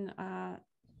audience can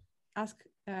ask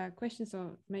questions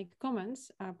or make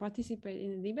comments, participate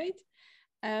in the debate,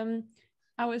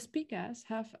 our speakers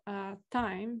have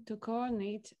time to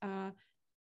coordinate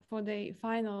for the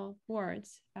final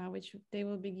words, which they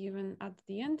will be given at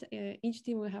the end. Each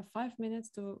team will have 5 minutes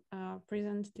to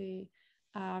present the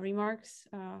remarks,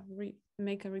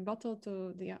 make a rebuttal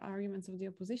to the arguments of the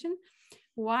opposition.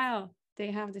 While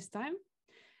they have this time,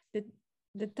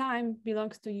 the time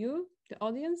belongs to you, the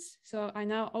audience. So I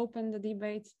now open the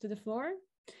debate to the floor.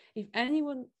 If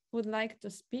anyone would like to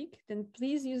speak, then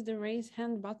please use the raise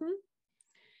hand button.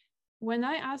 When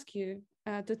I ask you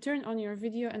to turn on your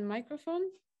video and microphone,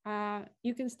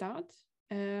 you can start.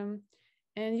 And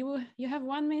you have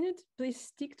 1 minute. Please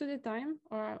stick to the time,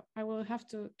 or I will have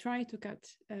to try to cut.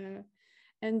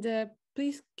 And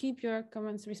please keep your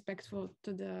comments respectful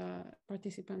to the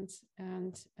participants.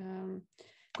 And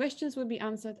questions will be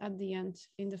answered at the end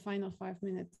in the final 5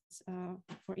 minutes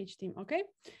for each team. Okay.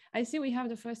 I see we have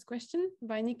the first question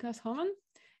by Niklas Homan.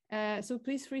 So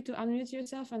please free to unmute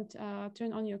yourself and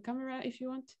turn on your camera if you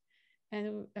want.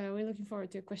 And we're looking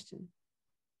forward to your question.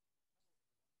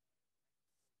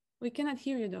 We cannot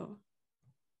hear you though.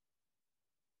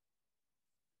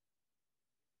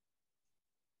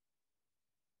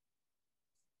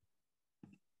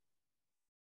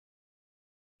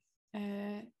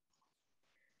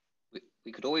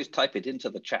 We could always type it into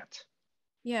the chat.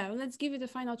 Yeah, let's give it a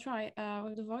final try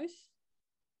with the voice.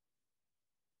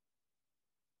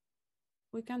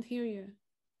 We can't hear you.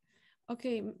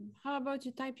 Okay, how about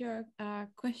you type your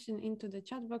question into the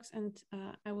chat box and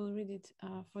I will read it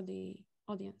for the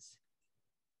audience.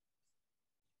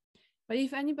 But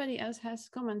if anybody else has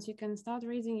comments, you can start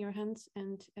raising your hands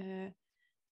and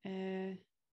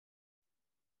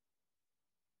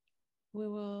we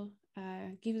will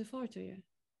give the floor to you.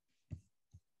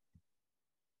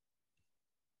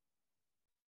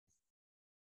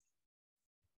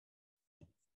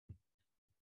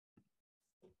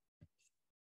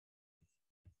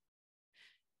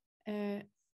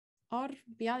 Or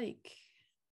Bialik,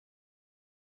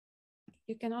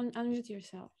 you can unmute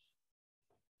yourself.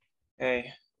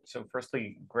 Hey, so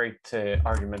firstly, great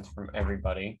arguments from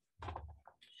everybody.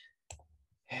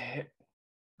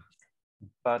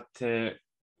 But to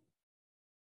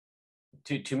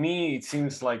me, it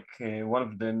seems like one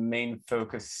of the main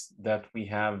focus that we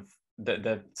have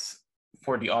that's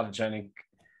for the autogenic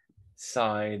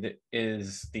side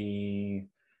is the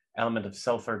element of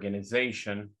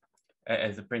self-organization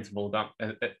as a principle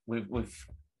with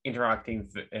interacting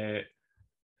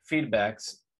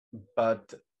feedbacks,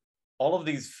 but all of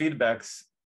these feedbacks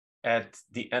at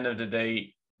the end of the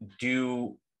day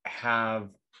do have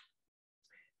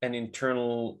an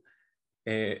internal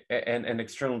and an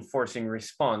external forcing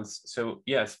response. So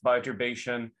yes,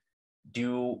 bioturbation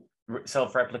do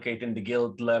self-replicate in the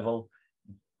guild level,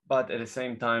 but at the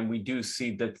same time, we do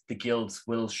see that the guilds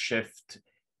will shift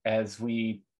as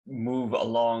we move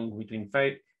along between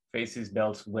phases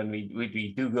belts when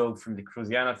we do go from the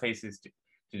Cruziana phases to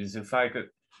the Zoophycus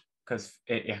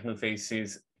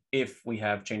phases, if we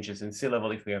have changes in sea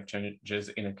level, if we have changes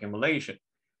in accumulation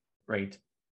rate.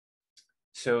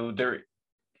 So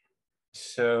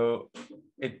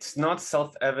it's not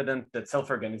self-evident that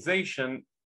self-organization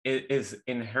is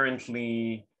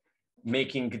inherently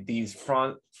making these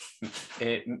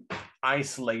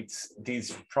isolates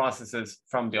these processes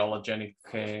from the allogenic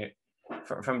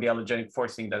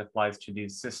forcing that applies to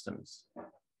these systems.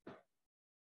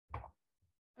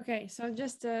 Okay, so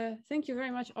just thank you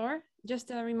very much, Or. Just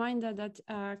a reminder that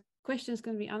questions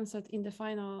can be answered in the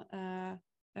final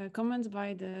comments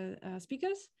by the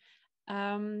speakers.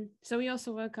 So we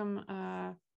also welcome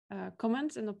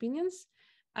comments and opinions.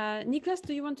 Niklas,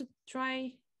 do you want to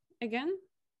try again?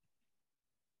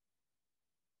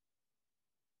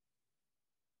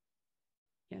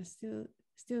 Yeah, still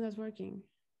not working.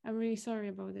 I'm really sorry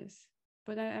about this,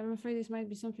 but I'm afraid this might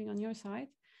be something on your side.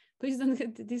 Please don't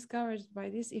get discouraged by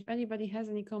this. If anybody has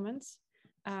any comments,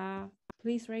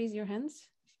 please raise your hands.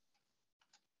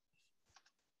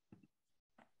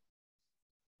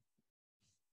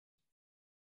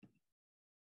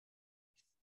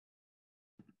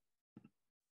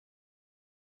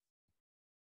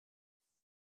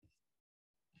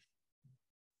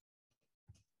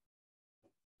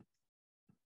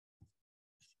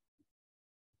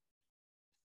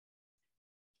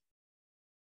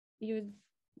 You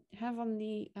have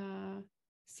only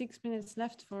 6 minutes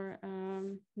left for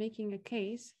making a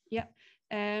case. Yeah,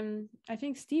 I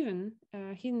think Stephen,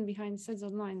 hidden behind SEDS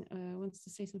Online, wants to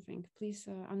say something. Please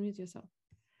unmute yourself.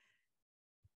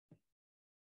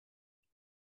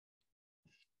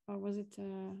 Or was it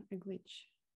a glitch?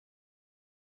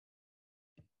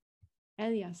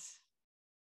 Elias,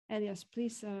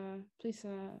 please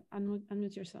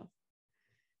unmute yourself.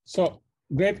 So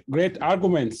great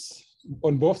arguments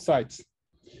on both sides.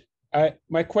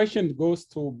 My question goes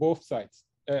to both sides.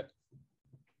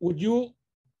 Would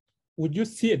you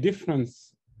see a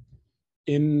difference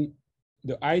in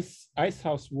the ice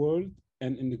house world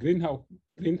and in the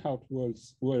greenhouse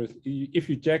world if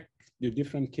you check the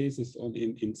different cases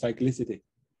in cyclicity?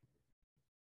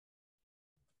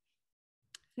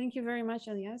 Thank you very much,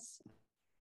 Elias.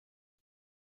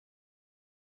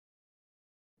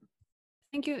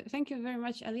 Thank you very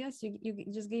much, Elias. You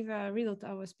just gave a riddle to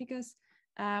our speakers.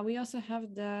 We also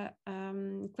have the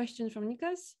question from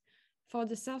Nikas. For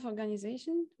the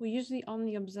self-organization, we usually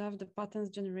only observe the patterns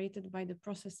generated by the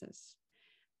processes.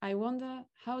 I wonder,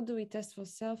 how do we test for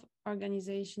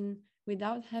self-organization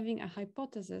without having a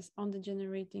hypothesis on the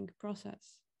generating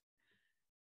process?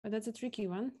 But that's a tricky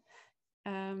one.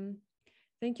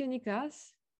 Thank you,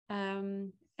 Nikas.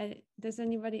 Does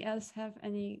anybody else have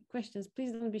any questions?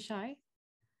 Please don't be shy.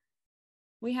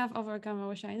 We have overcome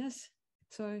our shyness,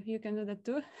 so you can do that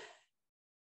too.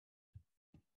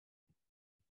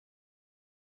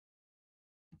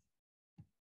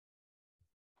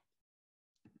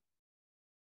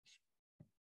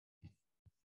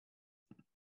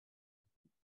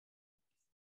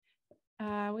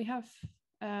 we have,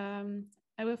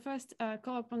 I will first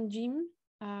call upon Jim.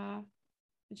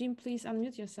 Jim, please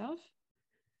unmute yourself.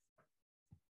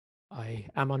 I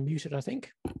am unmuted, I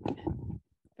think.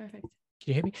 Perfect. Can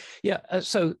you hear me? Yeah,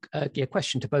 yeah,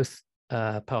 question to both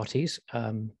parties.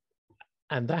 And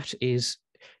that is,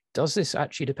 does this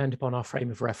actually depend upon our frame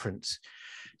of reference?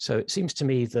 So it seems to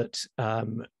me that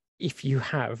if you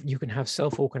can have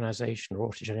self-organization or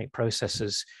autogenic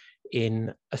processes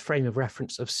in a frame of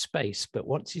reference of space, but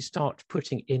once you start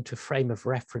putting into a frame of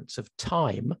reference of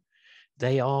time,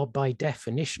 they are by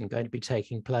definition going to be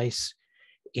taking place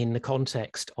in the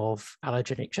context of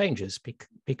allogenic changes,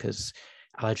 because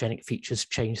allogenic features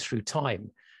change through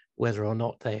time, whether or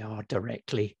not they are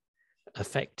directly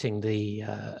affecting the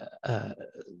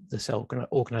cell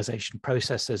organization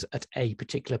processes at a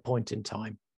particular point in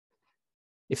time,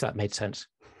 if that made sense.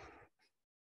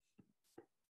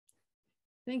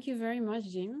 Thank you very much,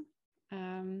 Jim.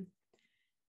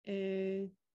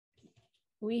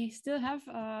 We still have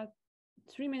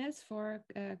 3 minutes for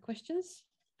questions.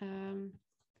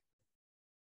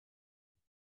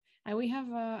 We have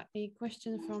a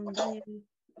question from Daniel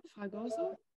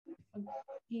Fragoso.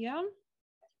 Yeah.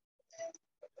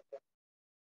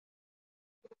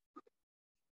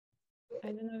 I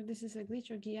don't know if this is a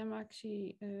glitch or Guillaume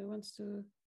actually wants to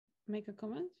make a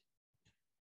comment.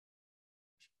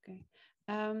 Okay.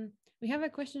 We have a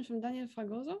question from Daniel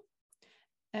Fragoso.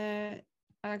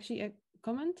 Actually, a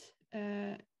comment.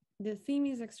 The theme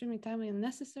is extremely timely and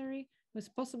necessary. It was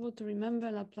possible to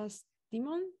remember Laplace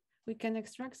demon. We can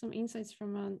extract some insights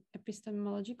from an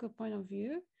epistemological point of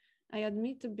view. I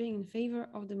admit to being in favor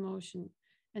of the motion.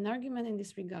 An argument in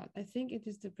this regard. I think it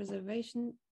is the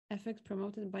preservation effect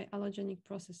promoted by allogenic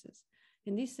processes.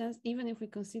 In this sense, even if we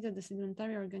consider the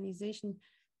sedimentary organization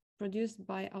produced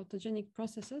by autogenic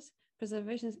processes,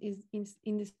 preservation is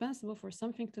indispensable for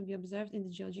something to be observed in the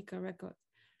geological record.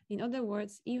 In other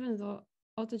words, even though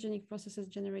autogenic processes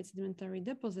generate sedimentary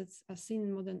deposits as seen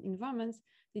in modern environments,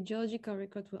 the geological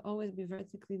record will always be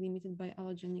vertically limited by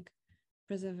allogenic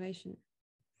preservation.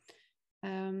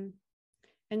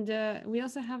 We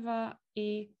also have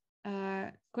a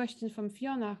question from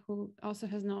Fiona, who also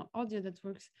has no audio that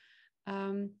works.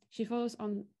 She follows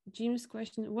on Jim's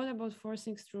question, what about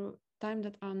forcings through time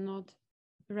that are not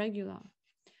regular?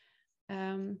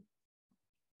 I'm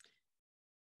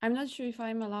not sure if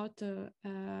I'm allowed to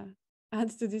add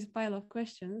to this pile of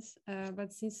questions,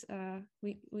 but since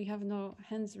we have no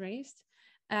hands raised,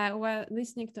 while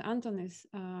listening to Anthony's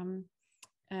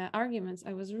arguments,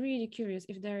 I was really curious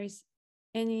if there is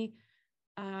any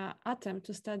attempt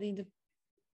to study the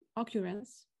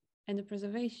occurrence and the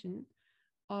preservation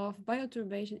of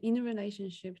bioturbation in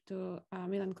relationship to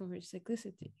Milankovitch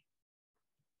cyclicity.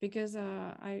 Because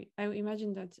I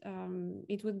imagine that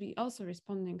it would be also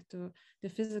responding to the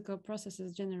physical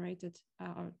processes generated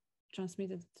or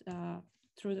transmitted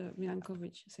through the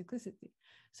Milankovitch cyclicity.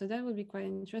 So that would be quite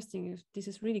interesting if this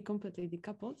is really completely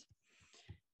decoupled.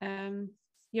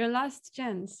 Your last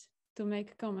chance to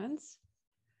make comments.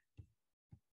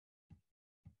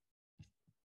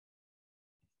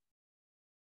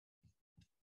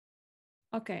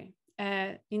 Okay,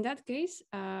 in that case,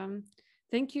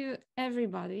 thank you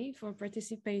everybody for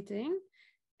participating.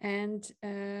 And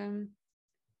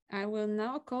I will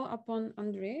now call upon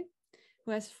Andre,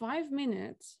 who has 5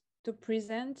 minutes to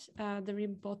present the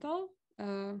rebuttal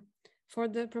for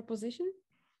the proposition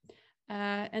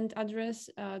and address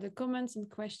the comments and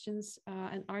questions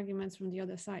and arguments from the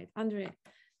other side. Andre,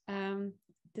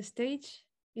 the stage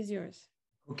is yours.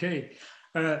 Okay,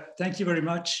 thank you very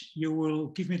much. You will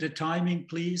give me the timing,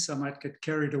 please. I might get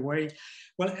carried away.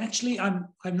 Well, actually, I'm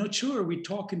not sure we're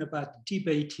talking about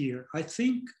debate here. I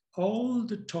think all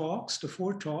the talks, the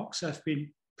 4 talks, have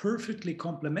been perfectly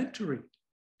complementary.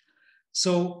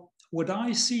 So what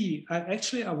I see, I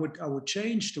would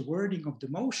change the wording of the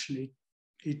motion.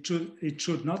 It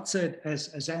should not say,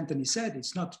 as Anthony said,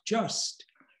 it's not just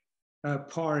a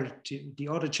part, the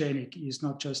autogenic is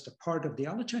not just a part of the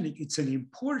allogenic, it's an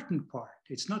important part.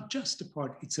 It's not just a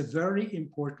part, it's a very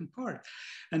important part.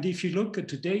 And if you look at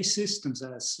today's systems,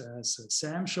 as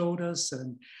Sam showed us,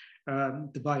 and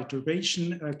the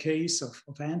bioturbation case of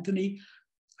Anthony,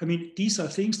 I mean, these are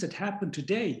things that happen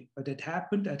today, but that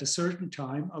happened at a certain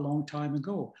time, a long time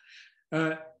ago.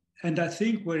 And I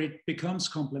think where it becomes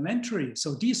complementary,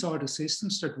 so these are the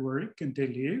systems that work and they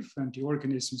live, and the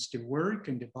organisms, they work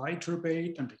and they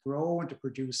bioturbate and they grow and they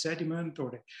produce sediment,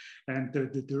 and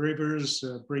the rivers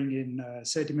bring in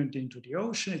sediment into the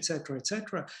ocean, etc.,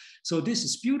 etc. So this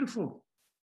is beautiful.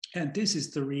 And this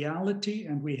is the reality.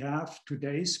 And we have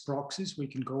today's proxies. We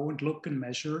can go and look and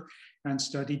measure and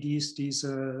study these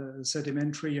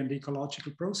sedimentary and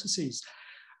ecological processes.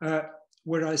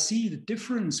 Where I see the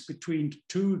difference between the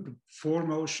two, the for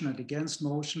motion and against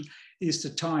motion, is the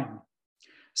time.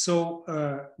 So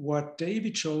what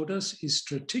David showed us is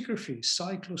stratigraphy,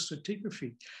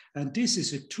 cyclostratigraphy. And this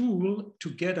is a tool to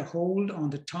get a hold on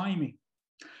the timing.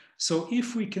 So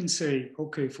if we can say,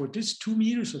 okay, for this 2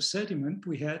 meters of sediment,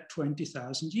 we had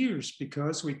 20,000 years,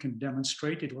 because we can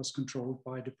demonstrate it was controlled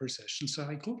by the precession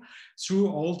cycle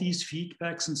through all these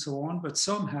feedbacks and so on. But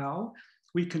somehow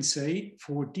we can say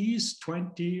for these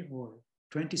 20 or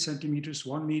 20 centimeters,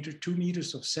 1 meter, 2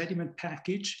 meters of sediment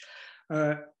package,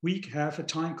 we have a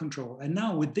time control. And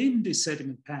now within this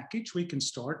sediment package, we can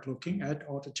start looking at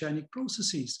autogenic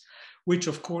processes, which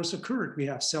of course occurred. We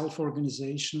have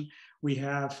self-organization, we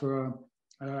have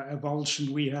avulsion,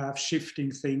 we have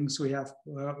shifting things, we have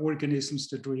organisms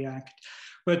that react.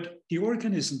 But the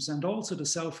organisms and also the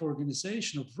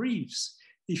self-organization of reefs,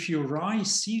 if you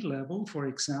rise sea level, for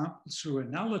example, through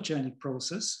an allogenic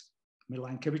process,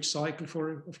 Milankovitch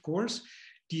cycle, of course,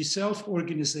 the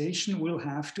self-organization will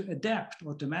have to adapt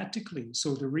automatically.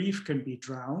 So the reef can be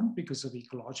drowned because of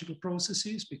ecological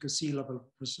processes, because sea level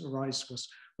rise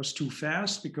was too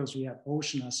fast, because we had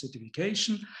ocean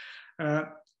acidification.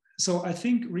 So I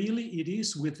think really it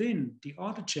is within, the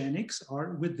autogenics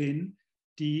are within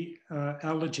the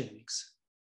allogenics.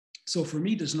 So for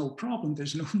me, there's no problem.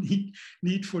 There's no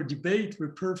need for debate. We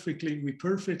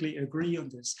perfectly agree on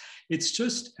this. It's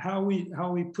just how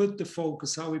we put the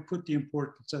focus, how we put the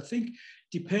importance. I think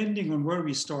depending on where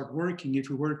we start working, if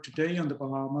we work today on the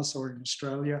Bahamas or in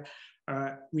Australia,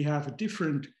 we have a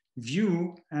different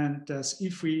view. And as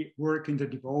if we work in the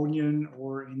Devonian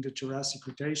or in the Jurassic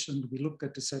Cretaceous, we look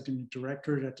at the sedimentary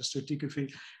record, at the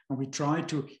stratigraphy, and we try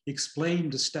to explain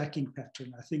the stacking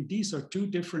pattern. I think these are two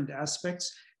different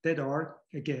aspects that are,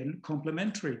 again,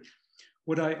 complementary.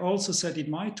 What I also said in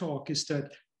my talk is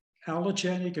that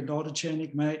allogenic and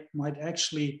autogenic might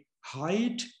actually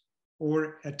hide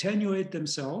or attenuate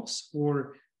themselves,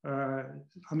 or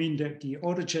I mean, the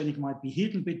autogenic might be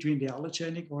hidden between the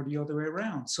allogenic or the other way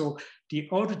around. So the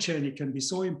autogenic can be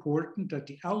so important that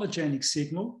the allogenic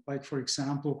signal, like for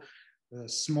example,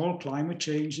 small climate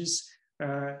changes,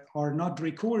 are not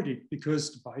recorded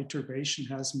because the bioturbation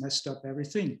has messed up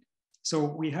everything. So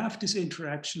we have this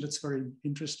interaction that's very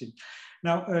interesting.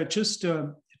 Now, just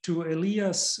to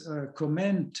Elias'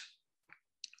 comment,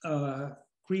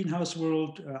 greenhouse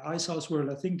world, icehouse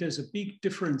world, I think there's a big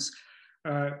difference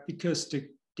because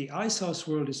the icehouse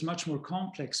world is much more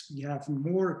complex. We have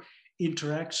more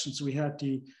interactions. We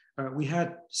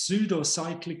had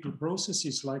pseudo-cyclical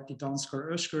processes like the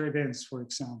Danskar-Oeschger events, for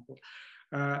example.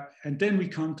 And then we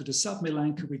come to the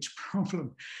sub-Milankovitch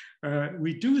problem.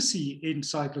 We do see in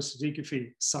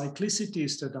cyclostratigraphy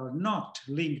cyclicities that are not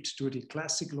linked to the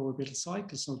classical orbital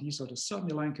cycles. So these are the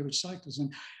sub-Milankovitch cycles,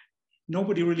 and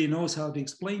nobody really knows how to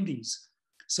explain these.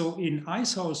 So in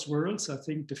icehouse worlds, I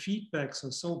think the feedbacks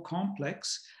are so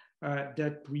complex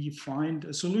that we find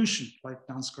a solution, like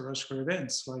Danskar-Oeschger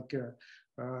events, like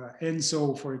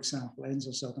ENSO, for example,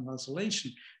 ENSO southern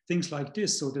isolation, things like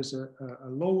this. So there's a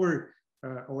lower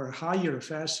or a higher,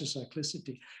 faster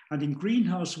cyclicity. And in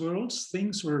greenhouse worlds,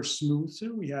 things were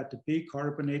smoother. We had the big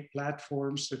carbonate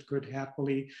platforms that could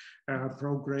happily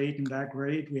prograde and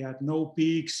aggregate. We had no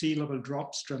big sea level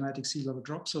drops, dramatic sea level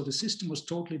drops. So the system was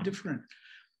totally different.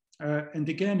 And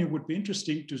again, it would be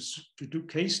interesting to do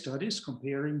case studies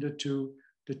comparing the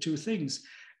two things.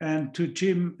 And to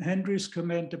Jim Hendry's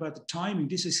comment about the timing,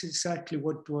 this is exactly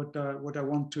what I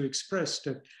want to express,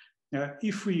 that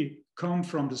if we come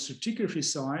from the stratigraphy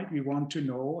side, we want to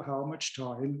know how much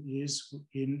time is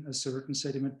in a certain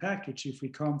sediment package. If we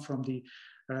come from the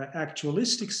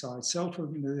actualistic side,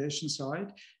 self-organization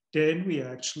side, then we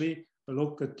actually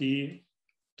look at the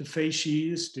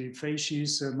facies,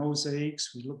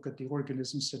 mosaics. We look at the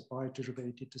organisms that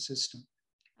bioturbated the system.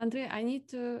 Andre, I need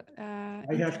to...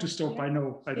 I have to stop, I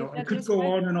know. I could go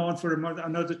on and on for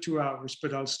another 2 hours,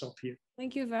 but I'll stop here.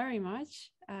 Thank you very much.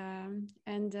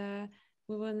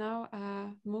 We will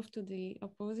now move to the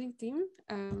opposing team.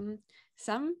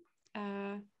 Sam,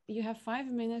 you have 5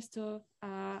 minutes to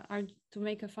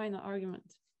make a final argument.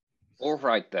 All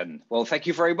right, then. Well, thank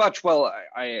you very much. Well,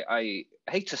 I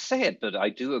hate to say it, but I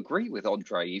do agree with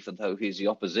Andre, even though he's the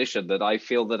opposition, that I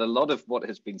feel that a lot of what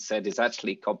has been said is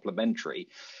actually complementary.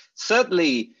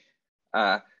 Certainly,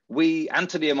 we,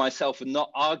 Anthony and myself, are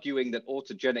not arguing that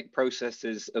autogenic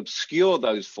processes obscure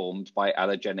those formed by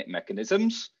allogenic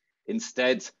mechanisms.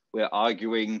 Instead, we're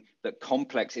arguing that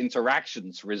complex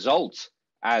interactions result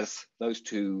as those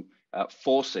two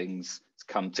forcings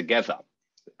come together.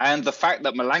 And the fact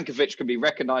that Milankovitch can be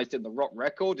recognized in the rock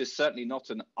record is certainly not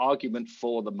an argument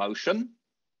for the motion.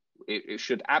 It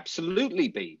should absolutely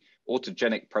be.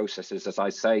 Autogenic processes, as I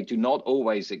say, do not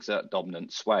always exert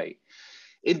dominant sway.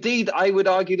 Indeed, I would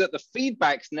argue that the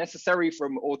feedbacks necessary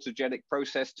from autogenic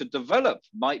process to develop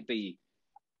might be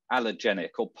allogenic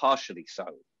or partially so.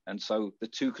 And so the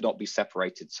two cannot be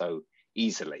separated so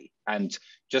easily. And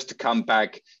just to come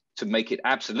back to make it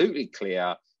absolutely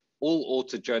clear, all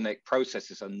autogenic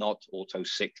processes are not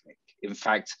autocyclic. In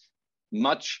fact,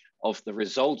 much of the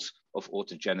results of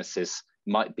autogenesis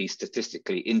might be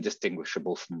statistically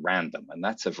indistinguishable from random, and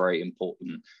that's a very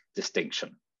important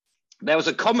distinction. There was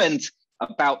a comment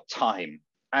about time,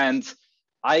 and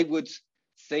I would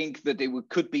think that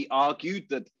could be argued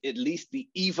that at least the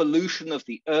evolution of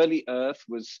the early Earth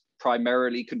was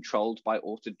primarily controlled by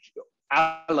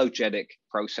allogenic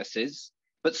processes,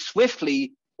 but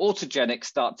swiftly autogenic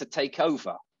start to take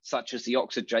over, such as the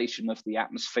oxidation of the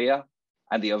atmosphere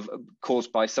and caused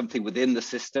by something within the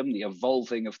system, the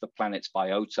evolving of the planet's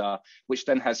biota, which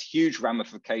then has huge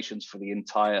ramifications for the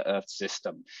entire Earth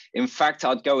system. In fact,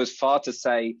 I'd go as far to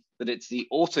say that it's the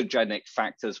autogenic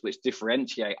factors which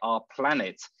differentiate our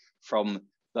planet from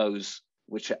those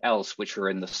which are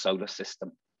in the solar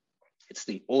system. It's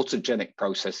the autogenic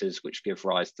processes which give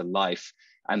rise to life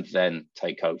and then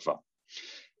take over.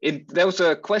 There was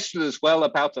a question as well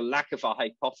about the lack of a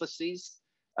hypothesis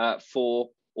for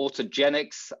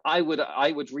autogenics. I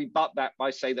would rebut that by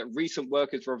saying that recent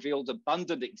work has revealed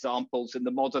abundant examples in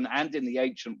the modern and in the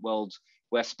ancient world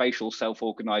where spatial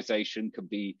self-organization can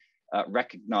be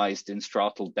recognized in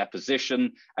stratal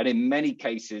deposition, and in many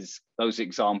cases those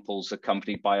examples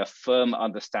accompanied by a firm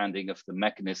understanding of the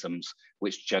mechanisms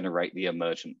which generate the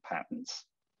emergent patterns.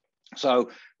 So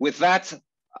with that,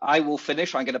 I will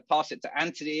finish. I'm going to pass it to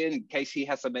Anthony in case he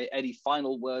has any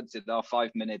final words in our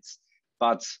 5 minutes,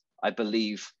 but I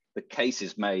believe the case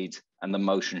is made and the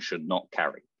motion should not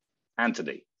carry.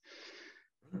 Anthony.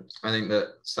 I think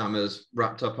that Sam has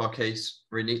wrapped up our case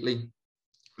very neatly.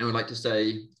 I would like to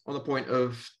say on the point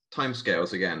of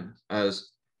timescales again,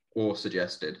 as Orr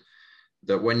suggested,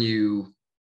 that when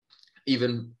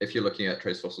even if you're looking at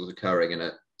trace fossils occurring in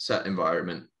a set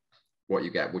environment, what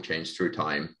you get will change through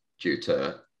time due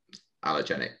to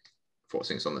allogenic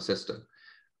forcings on the system.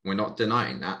 We're not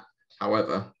denying that.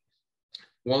 However,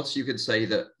 whilst you could say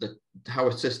that how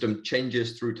a system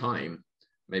changes through time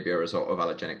may be a result of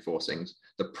allogenic forcings,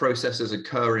 the processes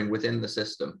occurring within the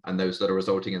system and those that are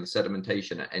resulting in the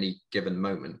sedimentation at any given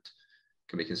moment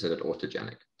can be considered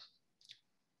autogenic.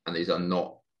 And these are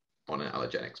not on an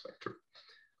allogenic spectrum.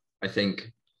 I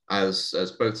think, as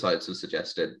both sides have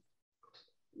suggested,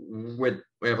 we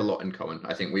have a lot in common.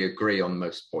 I think we agree on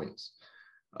most points,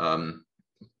 but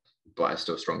I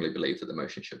still strongly believe that the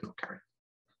motion should not carry.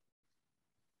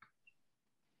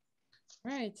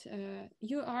 Right,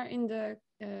 you are in the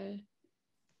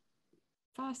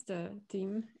faster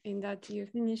team in that you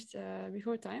finished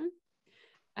before time.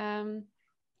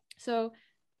 So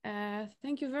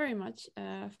thank you very much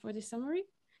for this summary,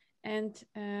 and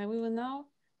we will now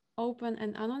open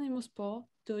an anonymous poll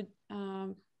to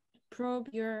probe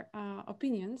your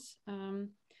opinions.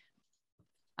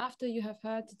 After you have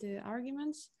heard the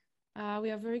arguments,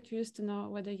 we are very curious to know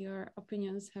whether your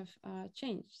opinions have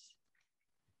changed.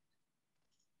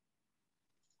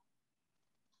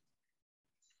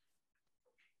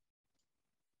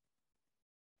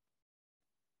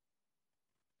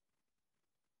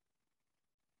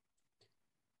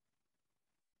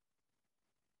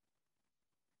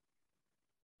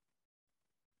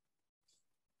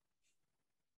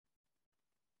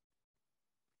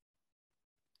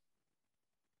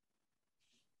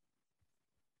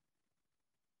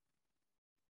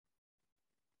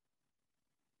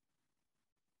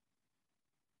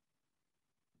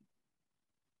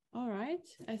 All right,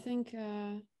 I think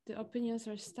the opinions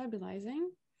are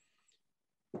stabilizing.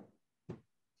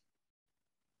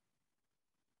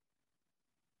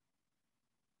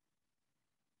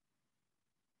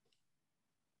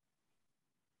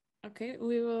 Okay,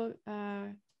 we will,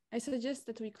 I suggest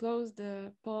that we close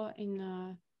the poll in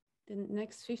the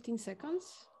next 15 seconds.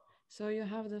 So you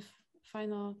have the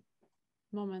final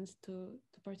moments to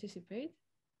participate.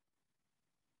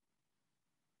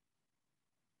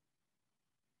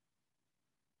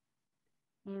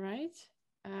 All right,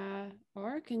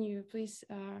 or can you please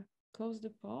close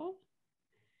the poll?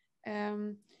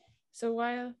 So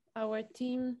while our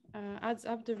team adds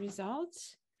up the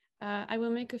results, I will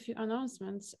make a few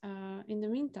announcements in the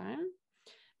meantime.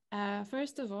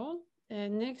 First of all,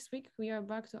 next week we are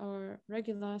back to our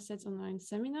regular SETS online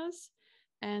seminars.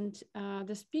 And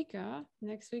the speaker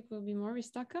next week will be Maurice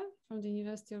Tucker from the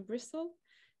University of Bristol,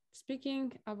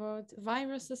 speaking about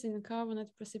viruses in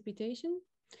carbonate precipitation,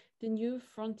 the new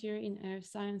frontier in air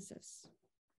sciences.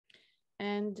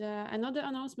 And another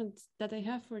announcement that I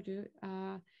have for you,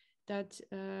 that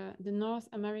the North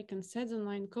American season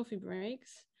line coffee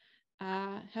breaks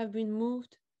have been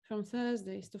moved from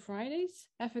Thursdays to Fridays,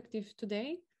 effective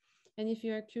today. And if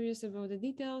you are curious about the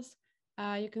details,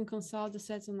 you can consult the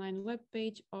SEDS Online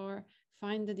webpage or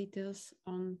find the details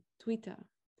on Twitter.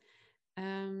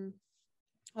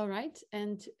 All right,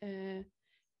 and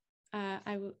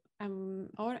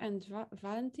Or and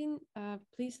Valentin,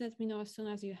 please let me know as soon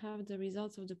as you have the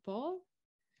results of the poll.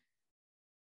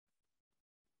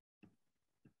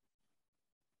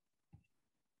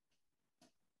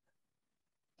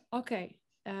 Okay,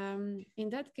 in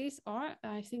that case, Or,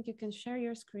 I think you can share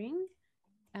your screen.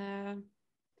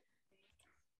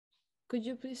 Could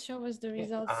you please show us the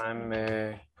results? I'm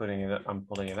putting it up. I'm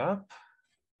pulling it up.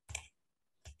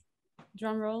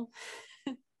 Drum roll.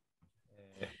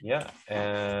 Yeah,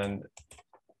 and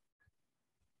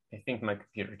I think my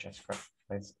computer just crashed.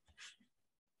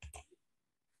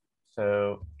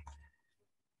 So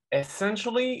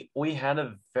essentially, we had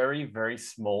a very, very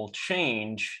small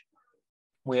change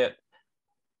with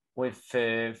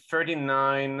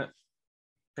 39%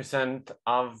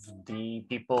 of the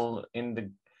people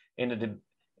in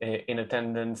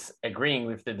attendance agreeing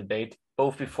with the debate,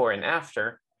 both before and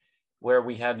after. Where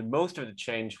we had most of the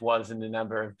change was in the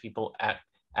number of people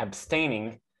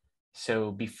abstaining.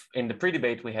 So in the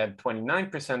pre-debate, we had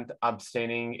 29%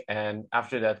 abstaining, and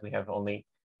after that, we have only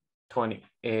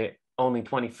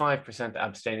 25%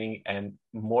 abstaining, and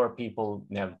more people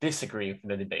now disagree with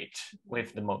the debate,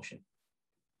 with the motion.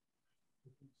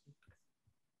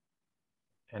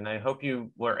 And I hope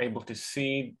you were able to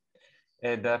see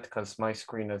that, because my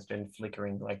screen has been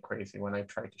flickering like crazy when I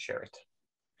tried to share it.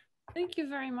 Thank you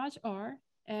very much, Or.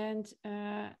 And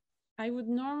I would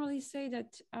normally say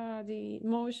that the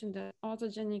motion that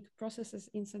autogenic processes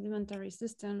in sedimentary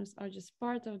systems are just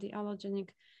part of the allogenic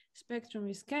spectrum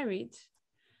is carried.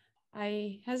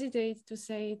 I hesitate to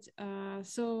say it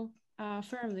so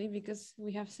firmly, because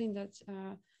we have seen that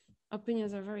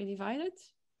opinions are very divided.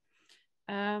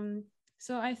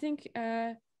 So I think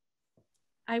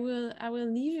I will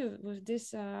leave you with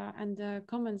this and the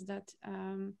comments that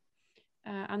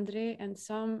André and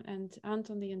Sam and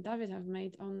Anthony and David have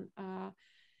made on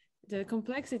the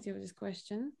complexity of this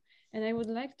question. And I would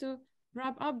like to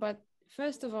wrap up, but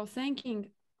first of all,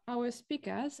 thanking our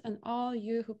speakers and all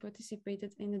you who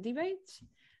participated in the debate.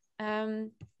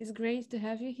 It's great to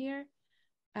have you here.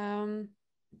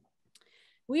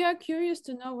 We are curious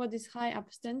to know what this high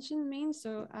abstention means,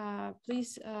 so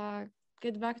please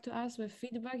get back to us with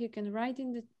feedback. You can write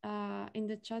in the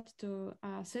chat to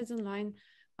SEDS Online.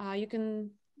 You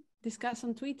can discuss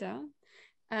on Twitter.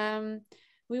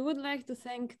 We would like to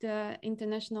thank the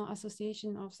International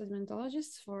Association of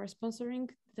Sedimentologists for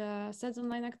sponsoring the SEDS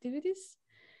Online activities.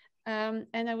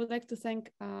 And I would like to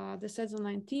thank the SEDS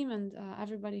Online team and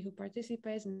everybody who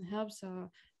participates and helps.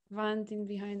 Valentin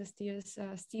behind the steers,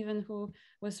 Stephen, who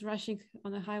was rushing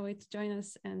on the highway to join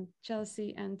us, and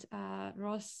Chelsea and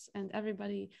Ross and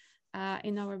everybody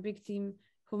in our big team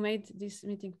who made this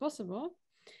meeting possible.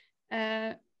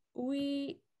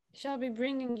 We shall be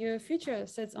bringing you future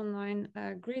SEDS Online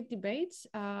great debates.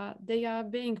 They are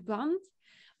being planned,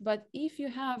 but if you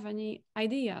have any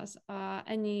ideas,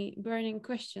 any burning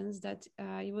questions that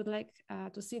you would like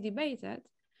to see debated,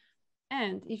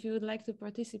 and if you would like to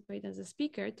participate as a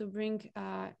speaker to bring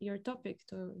your topic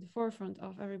to the forefront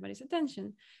of everybody's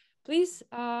attention, please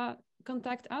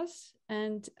contact us,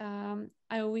 and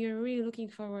we are really looking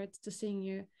forward to seeing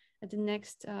you at the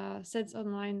next SEDS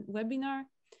Online webinar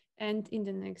and in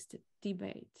the next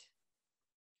debate.